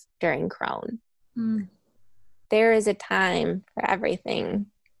yourself during Crone. There is a time for everything,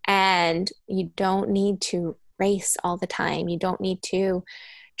 and you don't need to race all the time. You don't need to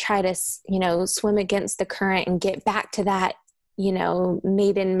try to, swim against the current and get back to that,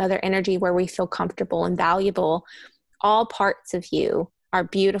 Maiden Mother energy where we feel comfortable and valuable. All parts of you are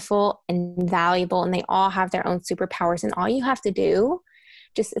beautiful and valuable, and they all have their own superpowers. And all you have to do,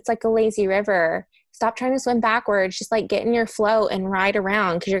 it's like a lazy river. Stop trying to swim backwards. Just like get in your flow and ride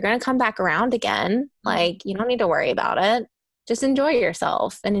around, because you're going to come back around again. Like, you don't need to worry about it. Just enjoy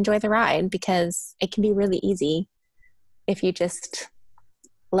yourself and enjoy the ride, because it can be really easy if you just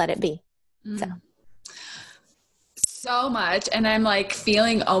let it be. So much. And I'm like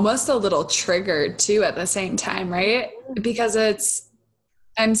feeling almost a little triggered too at the same time, right? Because I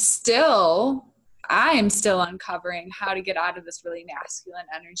am still uncovering how to get out of this really masculine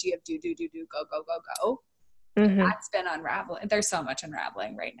energy of do, go. That's been unraveling. There's so much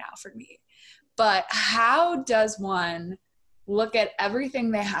unraveling right now for me. But how does one look at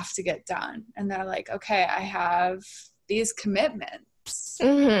everything they have to get done, and they're like, okay, I have these commitments.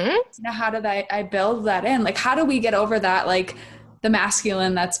 Now, how did I build that in? Like, how do we get over that, like the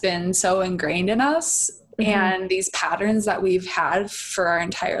masculine that's been so ingrained in us and these patterns that we've had for our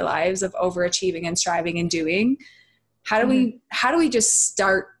entire lives of overachieving and striving and doing? How do we just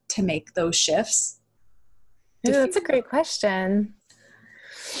start to make those shifts? Ooh, that's a great question.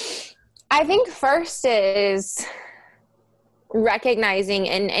 I think first is recognizing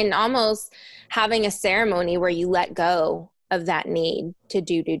and almost having a ceremony where you let go of that need to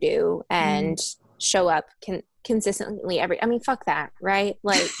do and show up consistently fuck that, right?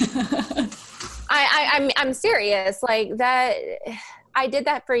 Like I'm serious, like that. I did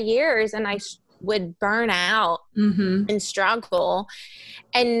that for years, and I would burn out and struggle.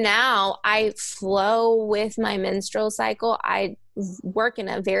 And now I flow with my menstrual cycle. I run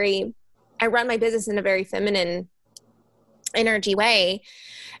my business in a very feminine energy way,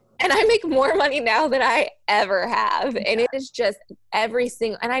 and I make more money now than I ever have. And it is just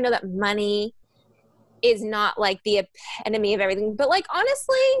and I know that money is not like the epitome of everything. But like,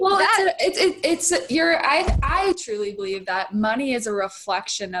 honestly, well, I truly believe that money is a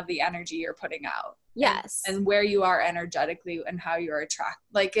reflection of the energy you're putting out. Yes. And where you are energetically and how you're attracted.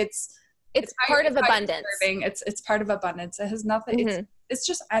 Like it's part of abundance. It's part of abundance. It has nothing. Mm-hmm. It's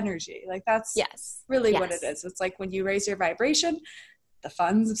just energy. Like that's really what it is. It's like when you raise your vibration, the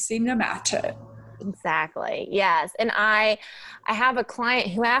funds seem to match it. Exactly. Yes. And I have a client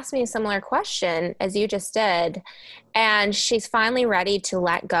who asked me a similar question as you just did, and she's finally ready to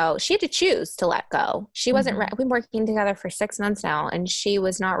let go. She had to choose to let go. She wasn't we've been working together for 6 months now, and she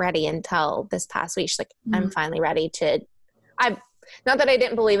was not ready until this past week. She's like, I'm finally ready to, not that I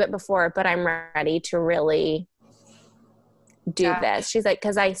didn't believe it before, but I'm ready to really do this. She's like,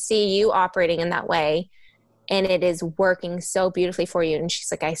 because I see you operating in that way and it is working so beautifully for you. And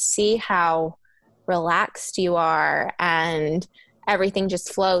she's like, I see how relaxed you are and everything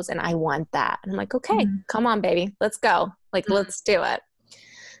just flows, and I want that. And I'm like, okay, come on, baby, let's go. Like, let's do it.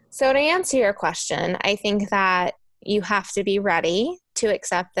 So to answer your question, I think that you have to be ready to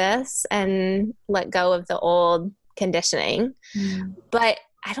accept this and let go of the old conditioning. But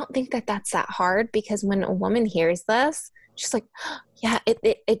I don't think that that's that hard, because when a woman hears this, she's like, yeah,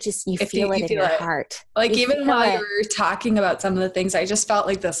 it just, you feel it in your heart. Like, even while you were talking about some of the things, I just felt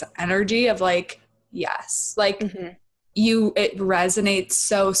like this energy of like, yes, like it resonates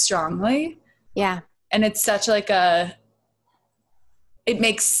so strongly. Yeah. And it's such like it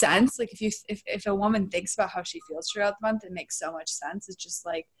makes sense. Like if a woman thinks about how she feels throughout the month, it makes so much sense. It's just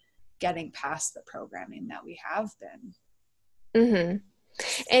like getting past the programming that we have been. And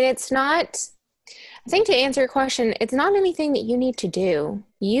it's not, I think, to answer your question, it's not anything that you need to do.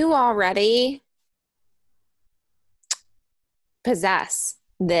 You already possess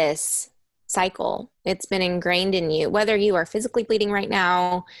this cycle. It's been ingrained in you. Whether you are physically bleeding right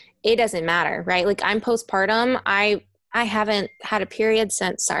now, it doesn't matter, right? Like, I'm postpartum. I haven't had a period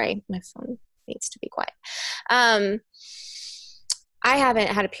since, sorry, my phone needs to be quiet. I haven't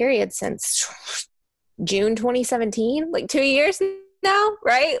had a period since June 2017, like 2 years now,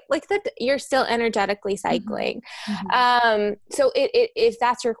 right? Like that, you're still energetically cycling. So if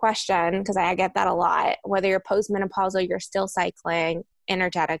that's your question, because I get that a lot, whether you're postmenopausal, you're still cycling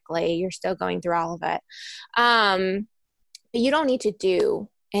energetically, you're still going through all of it. But you don't need to do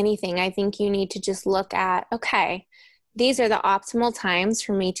anything. I think you need to just look at, okay, these are the optimal times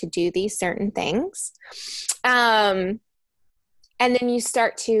for me to do these certain things. And then you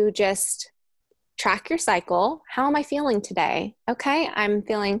start to just track your cycle. How am I feeling today? Okay, I'm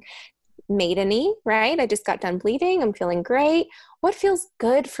feeling maideny, right? I just got done bleeding. I'm feeling great. What feels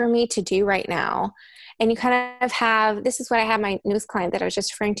good for me to do right now? And you kind of have, this is what I have my newest client that I was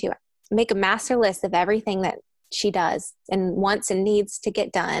just referring to, make a master list of everything that she does and wants and needs to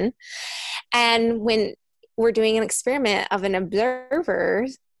get done. And when we're doing an experiment of an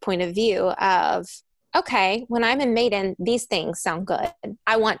observer's point of view of, okay, when I'm in maiden, these things sound good.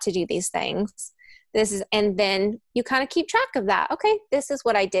 I want to do these things. And then you kind of keep track of that. Okay, this is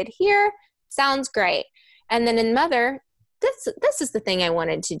what I did here. Sounds great. And then in mother, this is the thing I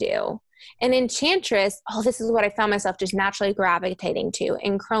wanted to do. And Enchantress, this is what I found myself just naturally gravitating to.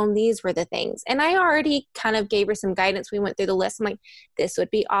 In Crone, these were the things. And I already kind of gave her some guidance. We went through the list. I'm like, this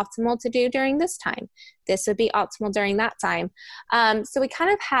would be optimal to do during this time. This would be optimal during that time. So we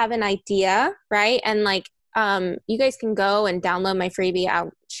kind of have an idea, right? And like, you guys can go and download my freebie.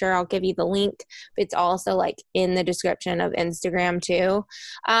 I'll give you the link, but it's also like in the description of Instagram too.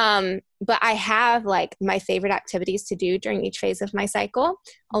 But I have like my favorite activities to do during each phase of my cycle,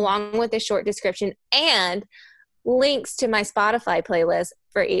 along with a short description and links to my Spotify playlist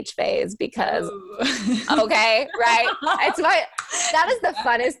for each phase, because okay, right? That is the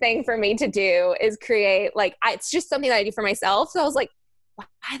funnest thing for me to do, is create, like, it's just something that I do for myself. So I was like,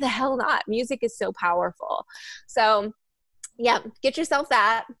 why the hell not? Music is so powerful. So yeah, get yourself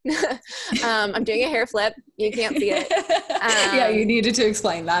that. I'm doing a hair flip. You can't see it. Yeah, you needed to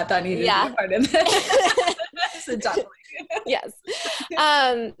explain that. That needed to be part of it. So definitely. Yes.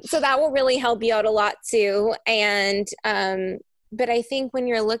 So that will really help you out a lot too. And, but I think when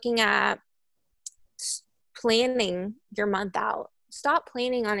you're looking at planning your month out, stop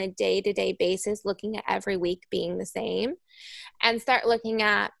planning on a day-to-day basis, looking at every week being the same, and start looking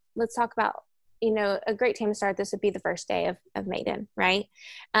at, let's talk about, a great time to start this would be the first day of maiden, right?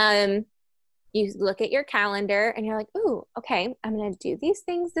 You look at your calendar and you're like, ooh, okay, I'm going to do these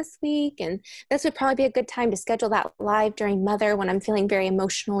things this week. And this would probably be a good time to schedule that live during mother, when I'm feeling very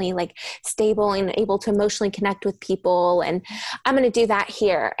emotionally like stable and able to emotionally connect with people. And I'm going to do that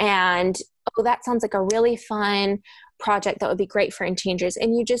here. And that sounds like a really fun project that would be great for Enchangers.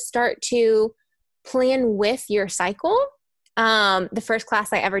 And you just start to plan with your cycle. The first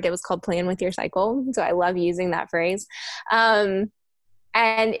class I ever did was called Plan with Your Cycle. So I love using that phrase. And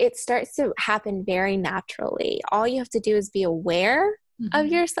it starts to happen very naturally. All you have to do is be aware of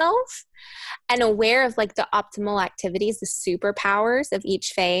yourself and aware of like the optimal activities, the superpowers of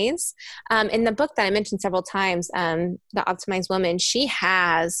each phase. In the book that I mentioned several times, The Optimized Woman, she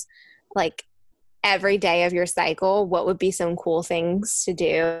has like every day of your cycle, what would be some cool things to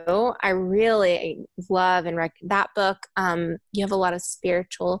do. I really love and that book. You have a lot of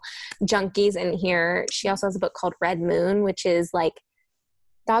spiritual junkies in here. She also has a book called Red Moon, which is like,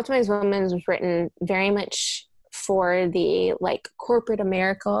 The Optimized Woman was written very much for the like corporate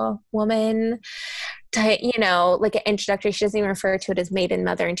America woman to, you know, like an introductory. She doesn't even refer to it as maiden,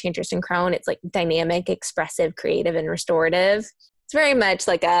 mother, enchantress, and crone. It's like dynamic, expressive, creative, and restorative. It's very much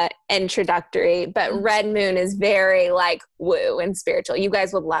like a introductory, but Red Moon is very like woo and spiritual. You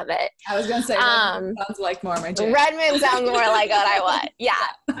guys would love it. I was going to say, Red Moon sounds like more my jam. Red Moon sounds more like what I want.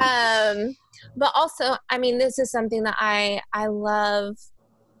 Yeah. But also, I mean, this is something that I love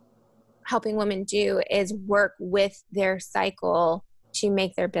helping women do, is work with their cycle to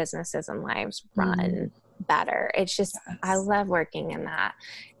make their businesses and lives run better. It's just, I love working in that.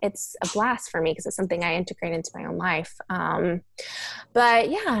 It's a blast for me because it's something I integrate into my own life. But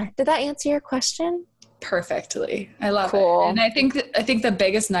yeah, did that answer your question? Perfectly. I love it. And I think the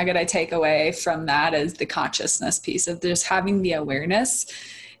biggest nugget I take away from that is the consciousness piece of just having the awareness.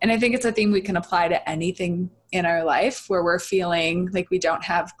 And I think it's a theme we can apply to anything in our life where we're feeling like we don't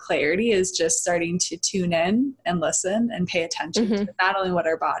have clarity, is just starting to tune in and listen and pay attention to not only what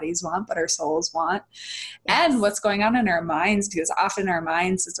our bodies want, but our souls want and what's going on in our minds, because often our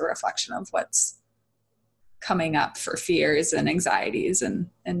minds is a reflection of what's coming up for fears and anxieties. And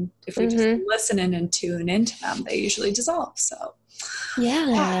if we just listen in and tune into them, they usually dissolve. So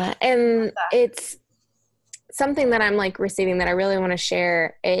yeah. And it's something that I'm like receiving that I really want to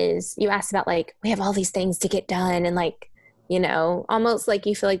share is, you asked about like, we have all these things to get done, and like, you know, almost like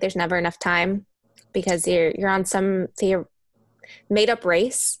you feel like there's never enough time because you're on some made up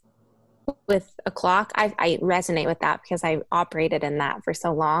race with a clock. I resonate with that because I operated in that for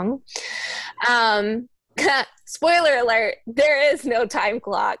so long. Spoiler alert, there is no time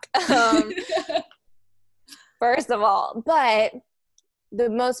clock. First of all, but the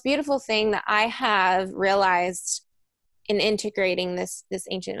most beautiful thing that I have realized in integrating this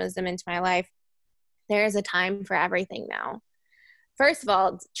ancient wisdom into my life, there is a time for everything now. First of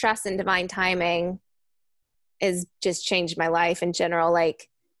all, trust in divine timing is just changed my life in general. Like,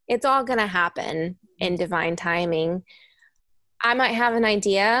 it's all going to happen in divine timing. I might have an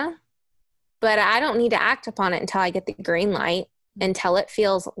idea, but I don't need to act upon it until I get the green light, until it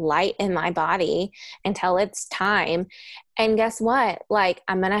feels light in my body, until it's time. And guess what? Like,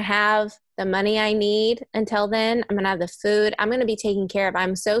 I'm going to have the money I need until then. I'm going to have the food. I'm going to be taken care of.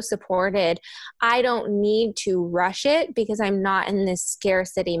 I'm so supported. I don't need to rush it because I'm not in this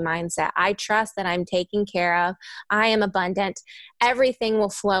scarcity mindset. I trust that I'm taken care of. I am abundant. Everything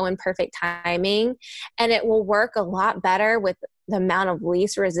will flow in perfect timing, and it will work a lot better with the amount of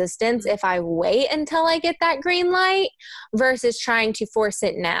least resistance if I wait until I get that green light versus trying to force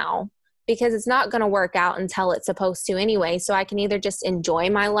it now, because it's not going to work out until it's supposed to anyway. So I can either just enjoy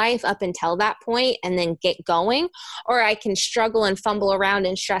my life up until that point and then get going, or I can struggle and fumble around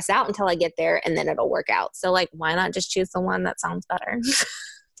and stress out until I get there and then it'll work out. So like, why not just choose the one that sounds better?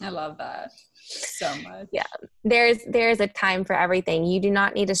 I love that so much. Yeah. There's a time for everything. You do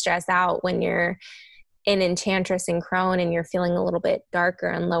not need to stress out when you're in Enchantress and Crone and you're feeling a little bit darker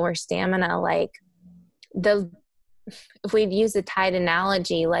and lower stamina. Like, if we'd use the tide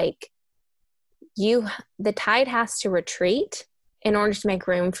analogy, like, the tide has to retreat in order to make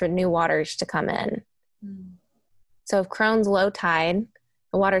room for new waters to come in. So if Crone's low tide,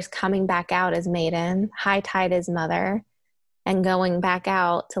 the water's coming back out as maiden, high tide is mother, and going back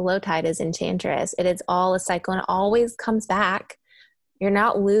out to low tide is enchantress. It is all a cycle, and it always comes back. You're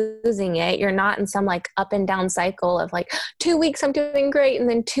not losing it. You're not in some like up and down cycle of like 2 weeks I'm doing great, and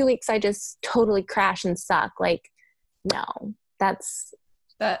then 2 weeks I just totally crash and suck. Like, no, that's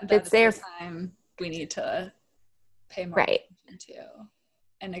it's their time we need to pay more attention to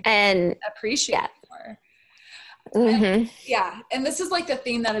and appreciate more. And this is like the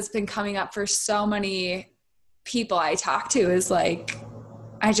theme that has been coming up for so many people I talk to, is like,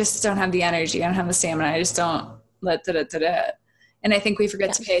 I just don't have the energy, I don't have the stamina, I just don't and I think we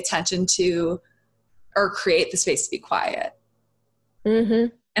forget to pay attention to or create the space to be quiet.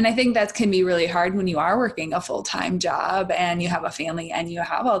 And I think that can be really hard when you are working a full-time job and you have a family and you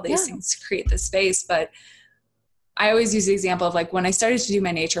have all these things to create the space. But I always use the example of like when I started to do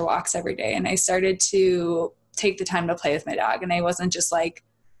my nature walks every day and I started to take the time to play with my dog, and I wasn't just like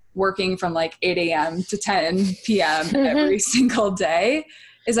working from like 8 a.m. to 10 p.m. every single day,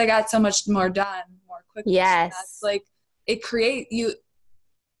 is I got so much more done more quickly. Yes. That's like, it create you.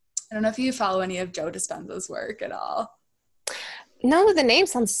 I don't know if you follow any of Joe Dispenza's work at all. No, the name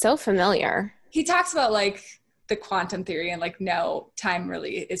sounds so familiar. He talks about like the quantum theory and like, no, time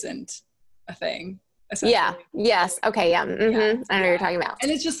really isn't a thing. Yeah. Yes. Okay. Yeah. Mm-hmm. Yeah. I know what you're talking about. And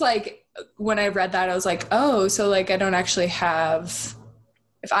it's just like, when I read that, I was like, oh, so like I don't actually have,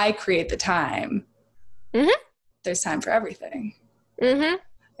 if I create the time, there's time for everything.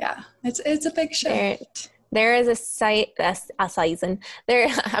 Yeah. It's a big shift. There is a site, a season.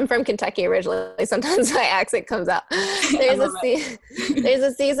 I'm from Kentucky originally. Sometimes my accent comes out. There's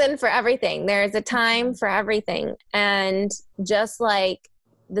a season for everything. There's a time for everything. And just like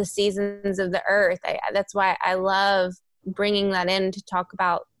the seasons of the earth, that's why I love bringing that in to talk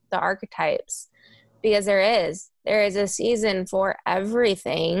about the archetypes, because there is a season for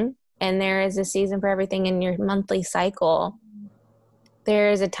everything, and there is a season for everything in your monthly cycle.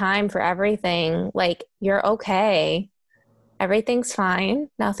 There is a time for everything. Like, you're okay. Everything's fine.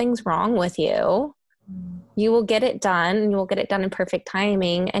 Nothing's wrong with you. You will get it done. You will get it done in perfect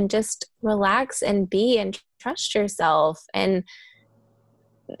timing, and just relax and be and trust yourself. And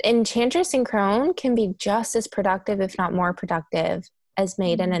Enchantress and Crone can be just as productive, if not more productive, as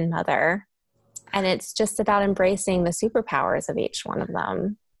Maiden and Mother. And it's just about embracing the superpowers of each one of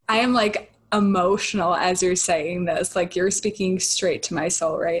them. I am like emotional as you're saying this. Like, you're speaking straight to my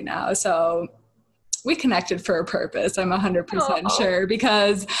soul right now. So we connected for a purpose. I'm 100% sure,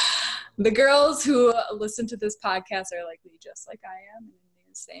 because the girls who listen to this podcast are likely just like I am, in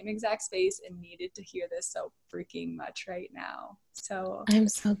the same exact space, and needed to hear this so freaking much right now. So I'm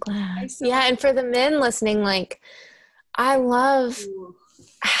so glad. And for the men listening, like, I love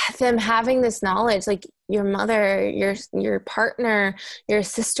them having this knowledge, like your mother, your partner, your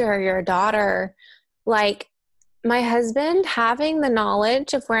sister, your daughter, like my husband having the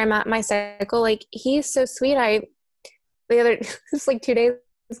knowledge of where I'm at in my cycle. Like, he's so sweet. It's like 2 days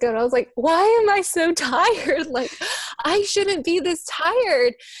ago, and I was like, why am I so tired? Like, I shouldn't be this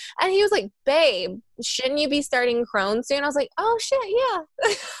tired. And he was like, babe, shouldn't you be starting Crone soon? I was like, oh shit, yeah.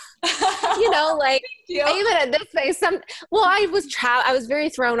 Like, even at this phase, I was very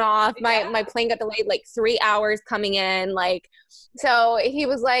thrown off. My plane got delayed like 3 hours coming in. Like, so he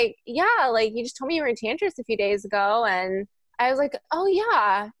was like, yeah, like, you just told me you were Enchantress a few days ago. And I was like, oh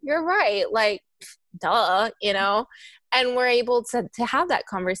yeah, you're right. Like, duh, and we're able to have that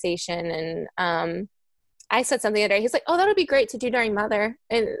conversation. And, I said something the other day. He's like, oh, that would be great to do during Mother.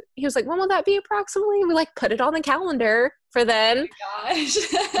 And he was like, when will that be approximately? We like put it on the calendar for then. Oh my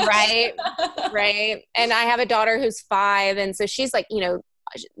gosh. Right. And I have a daughter who's 5. And so she's like,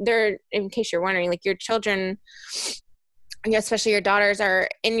 they're, in case you're wondering, like, your children, especially your daughters, are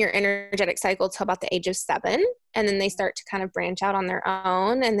in your energetic cycle till about the age of 7. And then they start to kind of branch out on their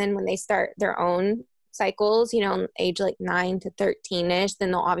own. And then when they start their own cycles, age like 9 to 13ish,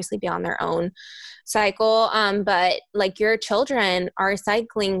 then they'll obviously be on their own cycle. But like, your children are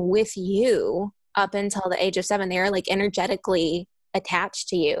cycling with you up until the age of 7. They are like energetically attached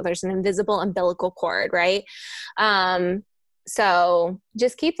to you. There's an invisible umbilical cord, right? So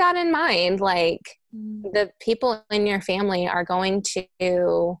just keep that in mind. Like, the people in your family are going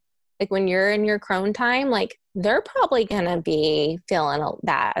to, like, when you're in your Crone time, like, they're probably going to be feeling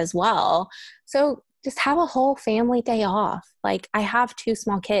that as well. So just have a whole family day off. Like, I have 2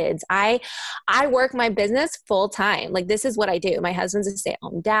 small kids. I work my business full time. Like, this is what I do. My husband's a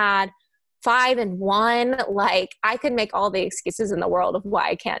stay-at-home dad, 5 and 1. Like, I could make all the excuses in the world of why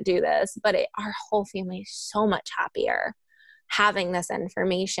I can't do this, but our whole family is so much happier having this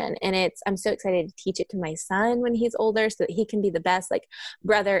information. And I'm so excited to teach it to my son when he's older, so that he can be the best, like,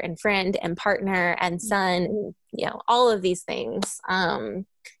 brother and friend and partner and son, all of these things.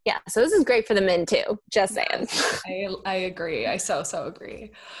 So this is great for the men too, just saying. I agree. I so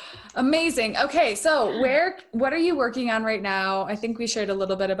agree. Amazing. Okay. So what are you working on right now? I think we shared a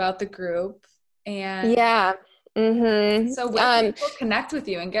little bit about the group, and so where can people connect with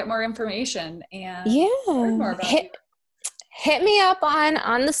you and get more information and learn more about you? Hit me up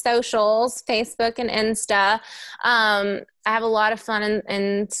on the socials, Facebook and Insta. I have a lot of fun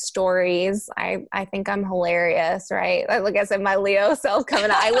in stories. I think I'm hilarious, right? Like I said, my Leo self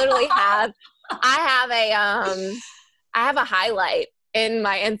coming out. I literally I have a highlight in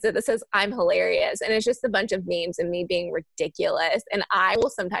my Insta that says I'm hilarious. And it's just a bunch of memes and me being ridiculous. And I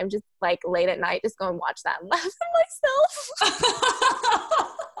will sometimes just, like, late at night, just go and watch that and laugh at myself.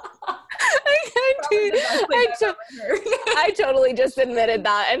 I the best thing I've ever heard. I totally just admitted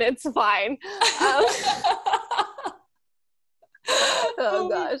that, and it's fine. Oh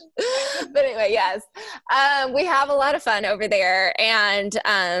gosh. But anyway, yes. We have a lot of fun over there, and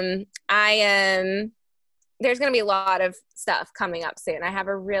there's going to be a lot of stuff coming up soon. I have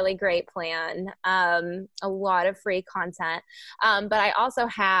a really great plan, a lot of free content. But I also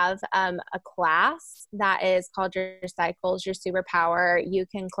have a class that is called Your Cycles, Your Superpower. You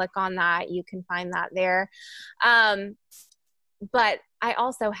can click on that. You can find that there. But I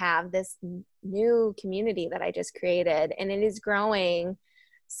also have this new community that I just created, and it is growing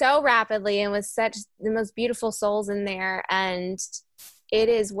so rapidly and with such the most beautiful souls in there. And it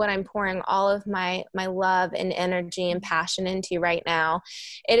is what I'm pouring all of my love and energy and passion into right now.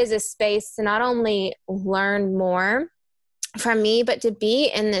 It is a space to not only learn more from me, but to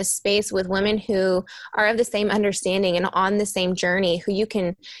be in this space with women who are of the same understanding and on the same journey, who you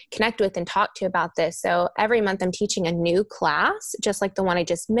can connect with and talk to about this. So every month I'm teaching a new class, just like the one I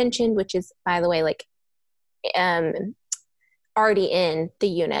just mentioned, which is, by the way, like already in the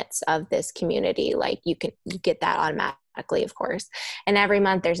units of this community. Like you get that automatically, of course. And every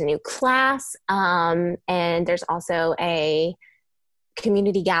month there's a new class. And there's also a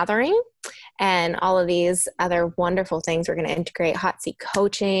community gathering and all of these other wonderful things. We're going to integrate hot seat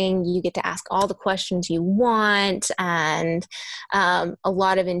coaching. You get to ask all the questions you want, and a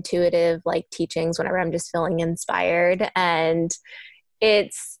lot of intuitive like teachings whenever I'm just feeling inspired. And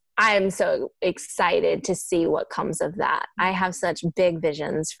I'm so excited to see what comes of that. I have such big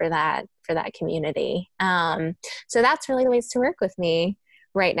visions for that community. So that's really the ways to work with me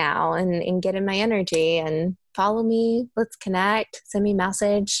right now and get in my energy and follow me. Let's connect, send me a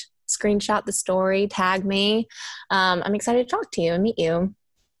message, screenshot the story, tag me. I'm excited to talk to you and meet you.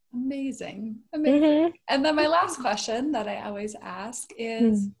 Amazing. Mm-hmm. And then my last question that I always ask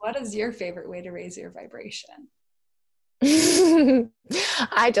is, what is your favorite way to raise your vibration?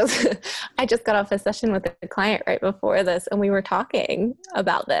 I just got off a session with a client right before this, and we were talking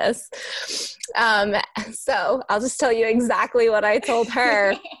about this. So I'll just tell you exactly what I told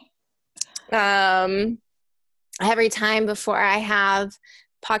her. Every time before I have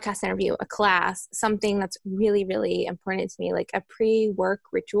podcast interview, a class, something that's really, really important to me, like a pre-work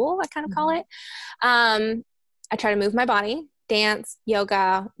ritual, I kind of call it. I try to move my body, dance,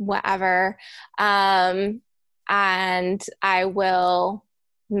 yoga, whatever. And I will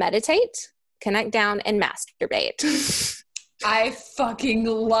meditate, connect down, and masturbate. I fucking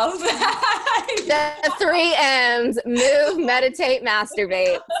love that. The 3 M's: move, meditate,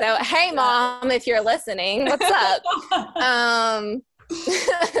 masturbate. So, hey, Mom, if you're listening, what's up? Oh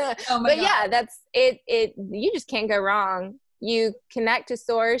but God. Yeah, that's it. You just can't go wrong. You connect to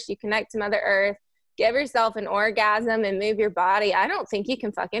Source, you connect to Mother Earth, give yourself an orgasm and move your body. I don't think you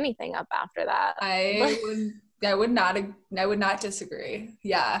can fuck anything up after that. I would not disagree.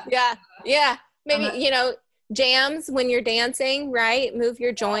 Yeah. Yeah. Maybe, jams when you're dancing, right? Move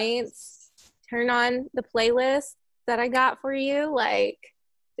your joints, turn on the playlist that I got for you. Like,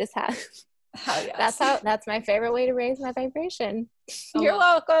 just have, yes. That's my favorite way to raise my vibration. You're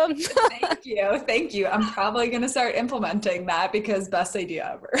welcome. Thank you. I'm probably going to start implementing that because best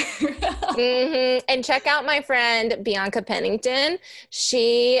idea ever. And check out my friend, Bianca Pennington.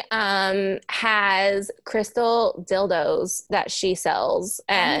 She has crystal dildos that she sells.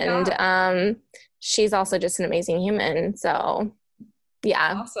 And she's also just an amazing human. So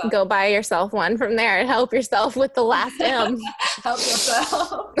yeah, awesome. Go buy yourself one from there and help yourself with the last M. Help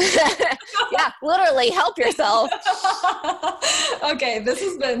yourself. Yeah, literally help yourself. Okay, this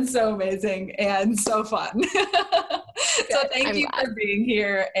has been so amazing and so fun. So thank you for being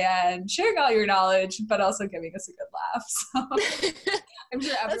here and sharing all your knowledge, but also giving us a good laugh. So I'm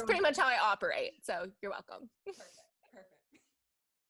sure that's pretty much how I operate. So you're welcome. Perfect.